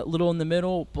dips a little in the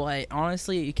middle, but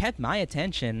honestly, it kept my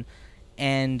attention.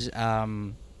 And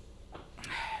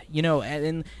you know,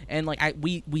 and like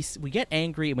we get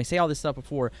angry and we say all this stuff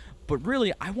before, but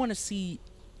really, I want to see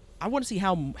how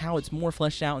it's more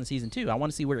fleshed out in season 2. I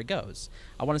want to see where it goes.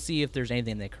 I want to see if there's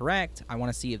anything they correct. I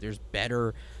want to see if there's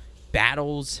better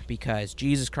battles, because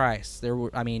Jesus Christ,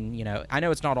 I mean, you know, I know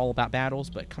it's not all about battles,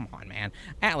 but come on, man.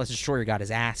 Atlas Destroyer got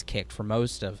his ass kicked for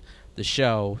most of the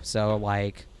show, so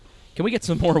like, can we get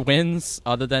some more wins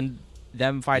other than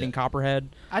them fighting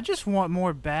Copperhead? I just want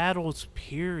more battles,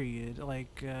 period.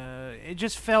 Like, it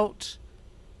just felt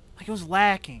like it was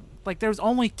lacking. Like, there was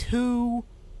only 2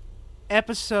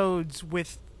 episodes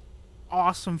with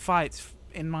awesome fights,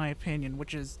 in my opinion,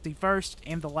 which is the first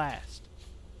and the last.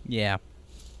 Yeah.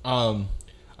 I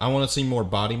want to see more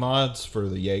body mods for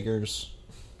the Jaegers.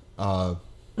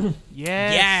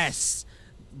 Yes.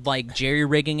 Like jerry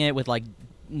rigging it with like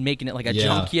making it like a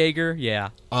junk Jaeger. Yeah.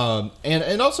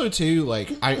 And also too,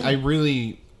 like I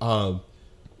really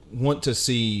want to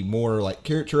see more like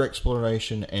character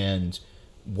exploration and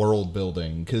world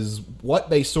building, because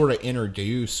what they sort of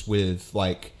introduce with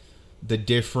like the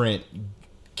different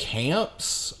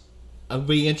camps, I'd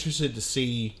be interested to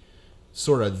see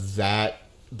sort of that,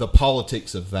 the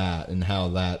politics of that and how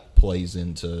that plays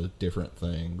into different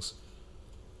things.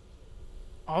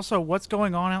 Also, what's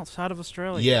going on outside of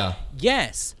Australia? Yeah.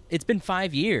 Yes. It's been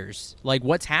 5 years. Like,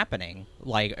 what's happening?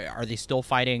 Like, are they still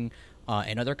fighting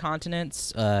in other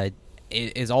continents?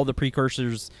 Is all the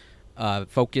precursors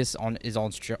focus on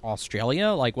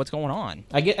Australia? Like, what's going on?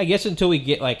 I guess until we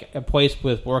get like a place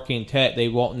with working tech, they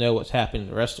won't know what's happening in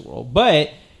the rest of the world.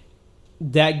 But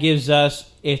that gives us,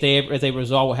 if they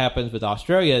resolve what happens with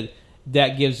Australia,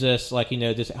 that gives us like, you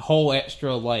know, this whole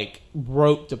extra like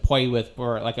rope to play with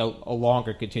for like a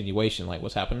longer continuation, like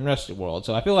what's happening in the rest of the world.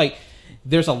 So I feel like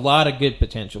there's a lot of good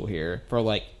potential here for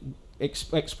like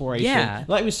exploration. Yeah.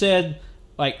 Like we said,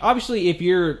 like obviously if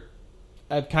you're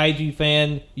a kaiju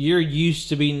fan, you're used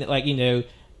to being like, you know,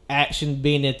 action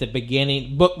being at the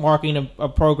beginning, bookmarking a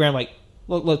program. Like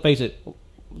let's face it,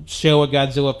 Showa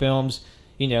Godzilla films,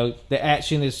 you know, the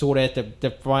action is sort of at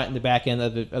the front and the back end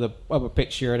of a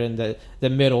picture, and the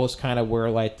middle is kind of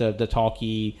where like the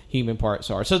talky human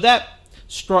parts are. So that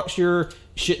structure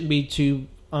shouldn't be too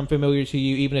unfamiliar to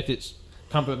you, even if it's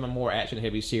come from a more action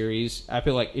heavy series. I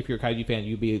feel like if you're a kaiju fan,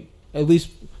 you'd be at least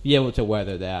be able to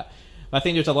weather that. I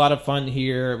think there's a lot of fun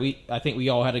here. I think we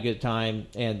all had a good time,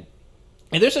 and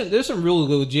there's some really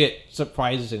legit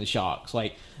surprises and shocks.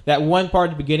 Like that one part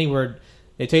at the beginning where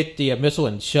they take the missile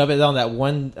and shove it down that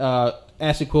one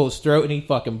acid quill's throat, and he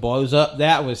fucking blows up.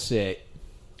 That was sick.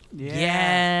 Yeah.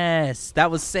 Yes,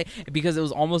 that was sick, because it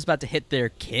was almost about to hit their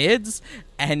kids,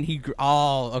 and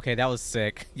that was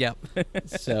sick. Yep.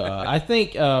 So I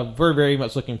think we're very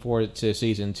much looking forward to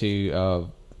season 2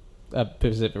 of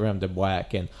Pacific Rim: The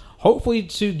Black, and hopefully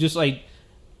to just like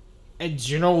a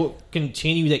general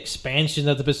continued expansion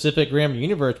of the Pacific Rim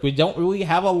universe. We don't really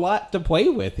have a lot to play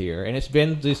with here, and it's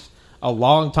been just a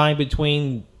long time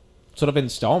between sort of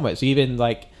installments, even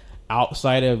like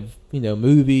outside of, you know,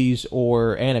 movies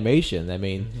or animation. I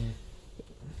mean,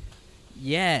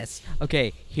 Yes.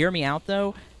 Okay, hear me out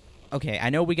though. Okay,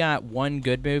 I know we got one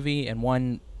good movie and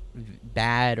one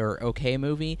bad or okay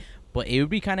movie, but it would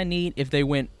be kind of neat if they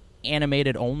went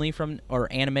animated only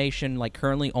or animation like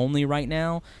currently only right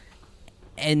now.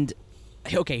 And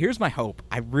okay, here's my hope.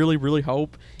 I really, really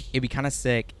hope it'd be kind of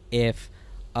sick if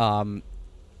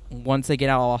once they get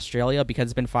out of Australia, because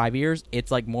it's been 5 years, it's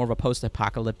like more of a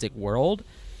post-apocalyptic world.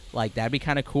 Like, that'd be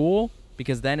kind of cool,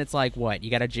 because then it's like, what?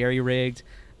 You got a jerry-rigged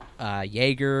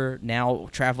Jaeger now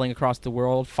traveling across the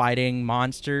world fighting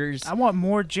monsters. I want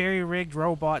more jerry-rigged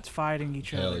robots fighting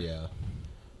each other. Hell yeah.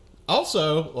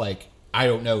 Also, like, I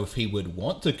don't know if he would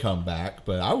want to come back,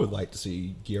 but I would like to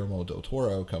see Guillermo del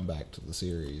Toro come back to the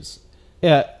series.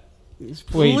 yeah.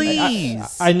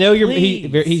 Please. I know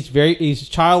Please. he's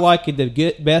childlike in the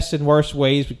good, best and worst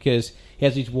ways, because he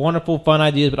has these wonderful, fun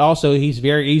ideas, but also he's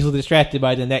very easily distracted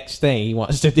by the next thing he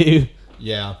wants to do.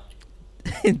 Yeah.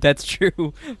 That's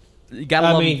true. You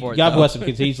gotta love him for it, God though. bless him,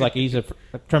 because he's a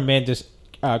tremendous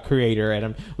creator,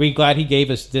 and we're glad he gave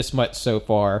us this much so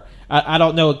far. I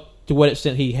don't know to what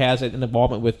extent he has an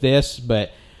involvement with this,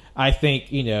 but I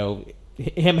think, you know,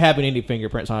 him having any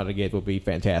fingerprints on it again would be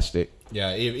fantastic.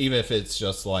 Yeah, even if it's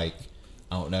just like,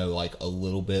 I don't know, like a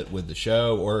little bit with the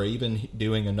show, or even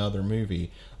doing another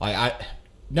movie. Like,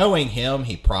 knowing him,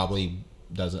 he probably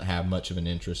doesn't have much of an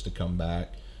interest to come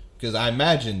back, Because I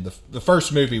imagine the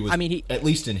first movie was, I mean, at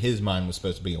least in his mind, was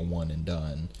supposed to be a one and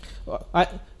done.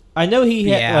 I know he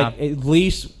had Yeah. like at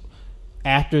least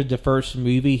after the first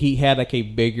movie he had like a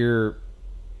bigger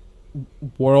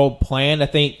world planned. I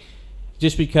think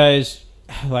just because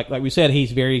like we said,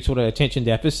 he's very sort of attention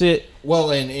deficit. Well,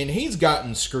 and he's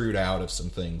gotten screwed out of some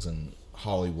things in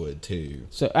Hollywood too.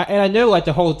 So and I know like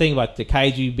the whole thing about the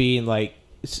kaiju being like,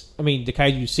 I mean the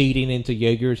kaiju seeding into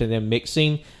yogurts and then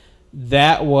mixing,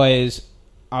 that was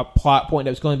a plot point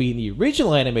that was going to be in the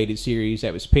original animated series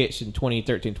that was pitched in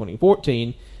 2013,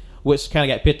 2014, which kind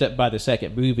of got picked up by the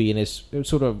second movie and it's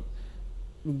sort of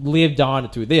lived on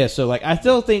through this. So like I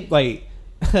still think like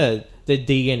the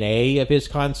DNA of his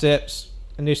concepts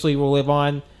initially will live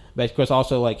on, but of course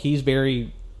also like he's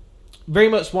very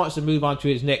much wants to move on to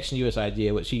his next newest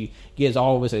idea, which he gives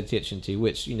all of his attention to,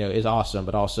 which is awesome.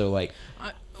 But also like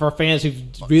for fans who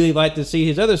really like to see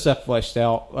his other stuff fleshed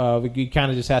out, you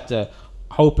kind of just have to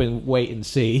hope and wait and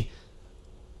see.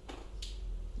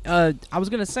 I was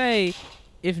gonna say,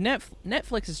 if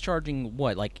Netflix is charging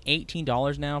what, like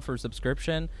 $18 now for a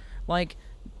subscription, like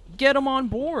get him on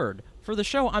board for the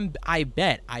show. I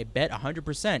bet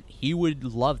 100% he would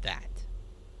love that.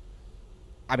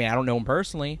 I mean, I don't know him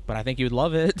personally, but I think he would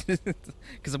love it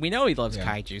because we know he loves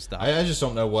kaiju stuff. I just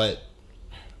don't know what,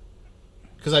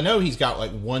 because I know he's got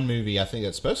like one movie I think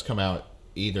that's supposed to come out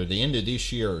either the end of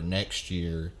this year or next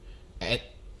year.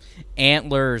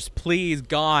 Antlers, please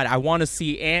God, I want to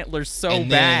see Antlers so and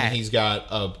bad. then he's got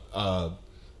a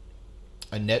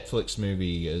Netflix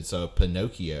movie. It's a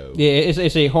Pinocchio. Yeah,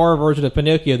 it's a horror version of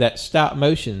Pinocchio that's stop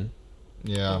motion.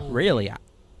 Yeah. Really?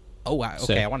 Oh wow. Okay,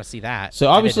 So- I want to see that. So I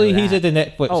didn't obviously know he's that. at the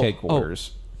Netflix Oh,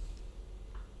 headquarters.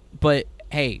 But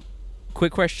hey,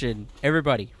 quick question,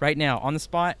 everybody, right now on the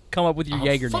spot, come up with your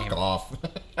Jaeger fuck name. off.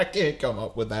 I can't come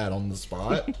up with that on the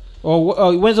spot.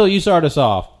 Oh, Winslow, you start us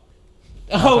off.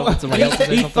 Oh, somebody else say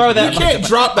you something? throw You that. can't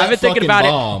drop that I've been thinking fucking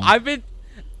about bomb. it.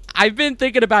 I've been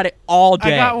thinking about it all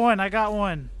day. I got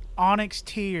one. Onyx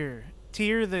Tyr.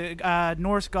 Tyr, the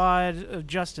Norse god of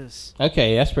justice.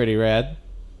 Okay, that's pretty rad.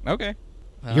 Okay.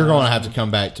 You're going to have to come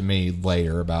back to me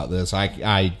later about this.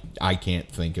 I can't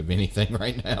think of anything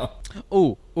right now.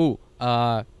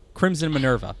 Crimson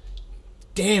Minerva.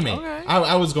 Damn it. Okay.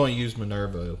 I was going to use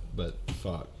Minerva, but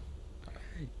fuck.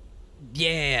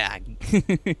 Yeah.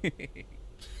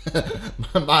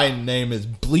 My name is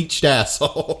Bleached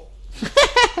Asshole.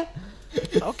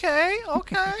 Okay.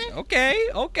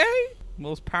 okay.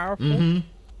 Most powerful.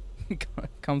 Mm-hmm.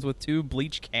 Comes with 2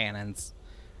 bleach cannons.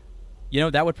 You know,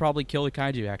 that would probably kill the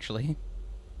kaiju, actually.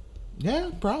 Yeah,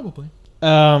 probably.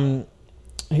 I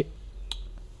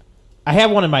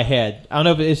have one in my head. I don't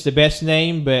know if it's the best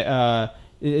name, but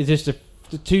it's just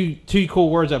the two cool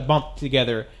words that bump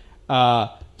together.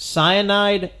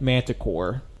 Cyanide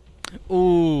Manticore.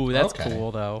 Ooh, that's Okay.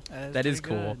 cool, though. That is That is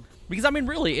pretty cool. good. Because, I mean,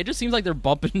 really, it just seems like they're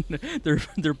bumping...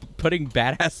 They're putting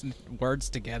badass words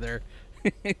together.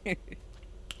 And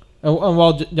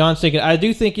while John's thinking, I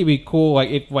do think it'd be cool, like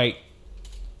if like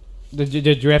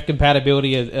the draft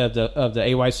compatibility of the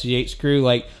AYCH crew,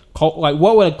 like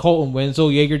what would a Colton Winslow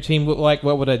Jaeger team look like?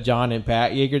 What would a John and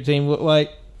Pat Jaeger team look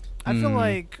like? I feel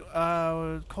like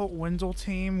Colt Wenzel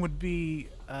team would be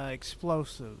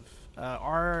explosive.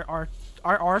 Our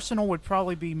arsenal would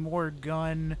probably be more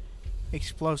gun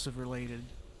explosive related.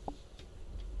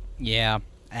 Yeah,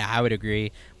 I would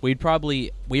agree. We'd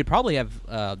probably have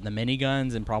the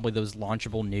miniguns and probably those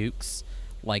launchable nukes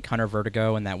like Hunter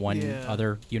Vertigo and that one Yeah.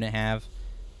 other unit have.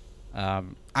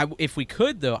 If we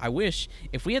could though, I wish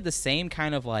if we had the same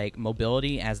kind of like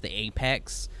mobility as the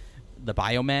Apex, the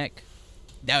Biomech,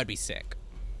 that would be sick.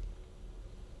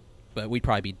 But we'd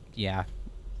probably be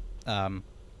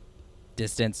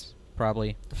distance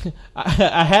probably.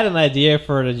 I had an idea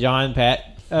for the John and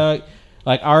Pat,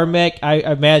 like our mech. I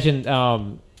imagine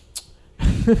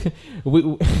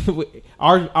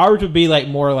ours would be like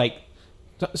more like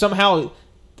somehow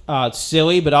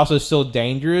silly, but also still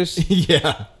dangerous.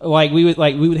 Yeah. Like we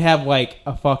would have like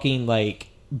a fucking like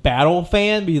battle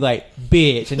fan be like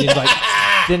bitch, and then like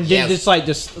then Yes.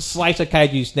 just slice a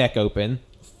kaiju's neck open.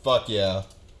 Fuck yeah.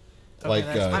 Okay, Like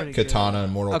that's pretty Katana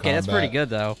and Mortal Kombat. Okay, that's pretty good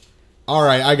though. All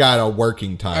right, I got a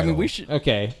working title. I mean, we should.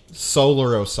 Okay,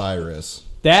 Solar Osiris.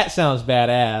 that sounds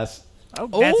badass. Oh,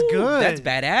 that's Ooh, good. That's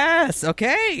badass.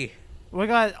 Okay. We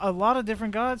got a lot of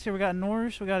different gods here. We got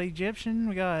Norse, we got Egyptian,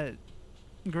 we got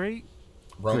Greek.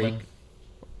 Roman.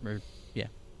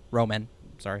 Roman.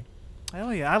 Sorry.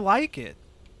 Hell yeah, I like it.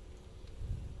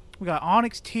 We got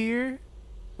Onyx Tyr.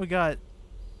 We got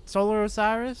Solar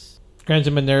Osiris,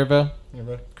 Crimson Minerva.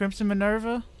 Crimson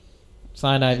Minerva.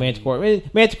 Cyanide Manticore. I mean,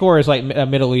 Manticore is like a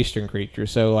Middle Eastern creature,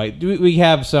 so like we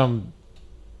have some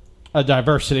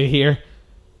diversity here.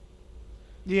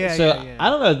 Yeah, So yeah. I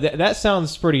don't know. That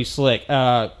sounds pretty slick.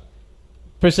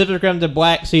 Pacific Rim to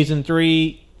Black Season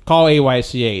 3. Call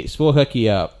AYCH. We'll hook you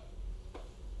up.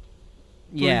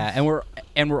 Yeah,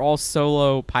 and we're all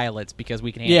solo pilots because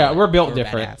we can handle Yeah, it. we're built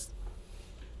different. badass.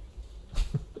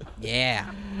 Yeah.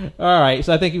 All right,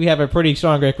 so I think we have a pretty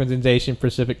strong representation for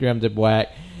Pacific Rim to Black.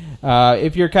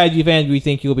 If you're a kaiju fan, we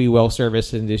think you'll be well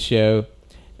serviced in this show,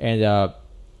 and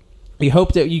we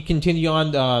hope that you continue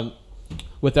on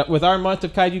with our month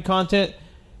of kaiju content.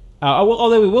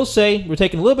 Although we will say we're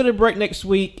taking a little bit of a break next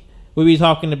week. We'll be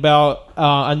talking about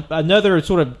another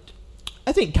sort of,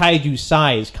 I think, kaiju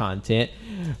size content.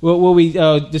 We'll be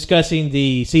discussing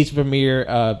the season premiere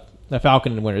of The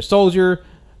Falcon and the Winter Soldier,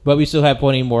 but we still have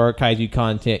plenty more kaiju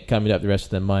content coming up the rest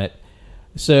of the month.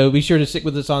 So be sure to stick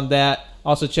with us on that.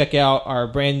 Also check out our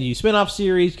brand new spin-off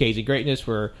series, Cage of Greatness,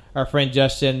 where our friend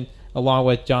Justin, along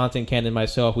with Jonathan, Ken, and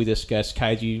myself, we discuss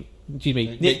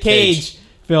Nick Cage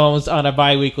films on a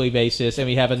bi-weekly basis, and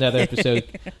we have another episode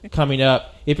coming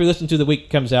up. If you're listening to the week,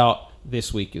 comes out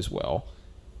this week as well.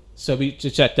 So be to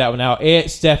check that one out.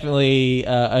 It's definitely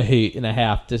a hoot and a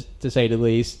half, to say the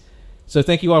least. So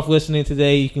thank you all for listening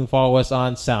today. You can follow us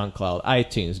on SoundCloud,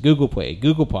 iTunes, Google Play,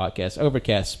 Google Podcasts,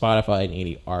 Overcast, Spotify, and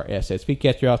any RSS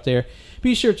feedcatcher out there.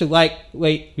 Be sure to like,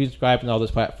 rate, subscribe on all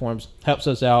those platforms. Helps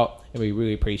us out, and we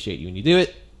really appreciate you when you do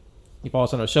it. You follow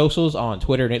us on our socials on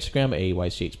Twitter and Instagram at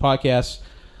AYCH Podcast,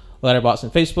 Letterboxd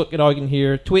and Facebook at All You Can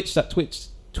Hear, Twitch at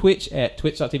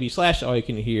twitch.tv/All You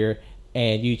Can Hear,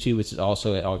 and YouTube, which is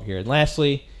also at All You Can Hear. And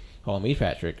lastly, follow me,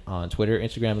 Patrick, on Twitter,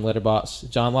 Instagram, and Letterboxd.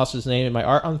 John lost his name in my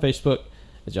art on Facebook.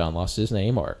 John lost his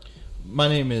name art. My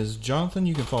name is Jonathan.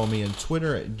 You can follow me on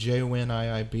Twitter at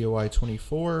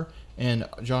JONIIBOI24 and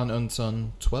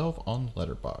JohnUnsun12 on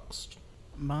Letterboxd.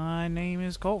 My name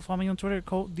is Colt. Follow me on Twitter,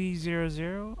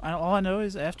 ColtD00. All I know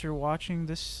is after watching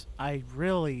this, I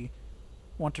really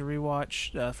want to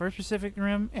rewatch the first Pacific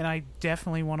Rim, and I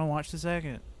definitely want to watch the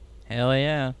second. Hell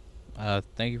yeah.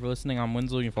 Thank you for listening. I'm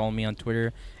Winslow. You can follow me on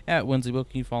Twitter at WinsleyBook.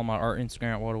 You can follow my art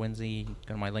Instagram at WalterWinsley.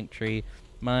 Go to my Linktree,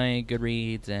 my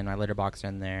Goodreads, and my Letterboxd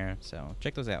in there. So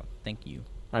check those out. Thank you.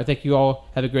 All right, thank you all.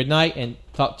 Have a good night, and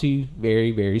talk to you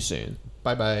very, very soon.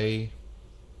 Bye-bye.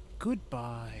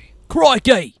 Goodbye.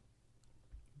 Crikey!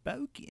 Boken.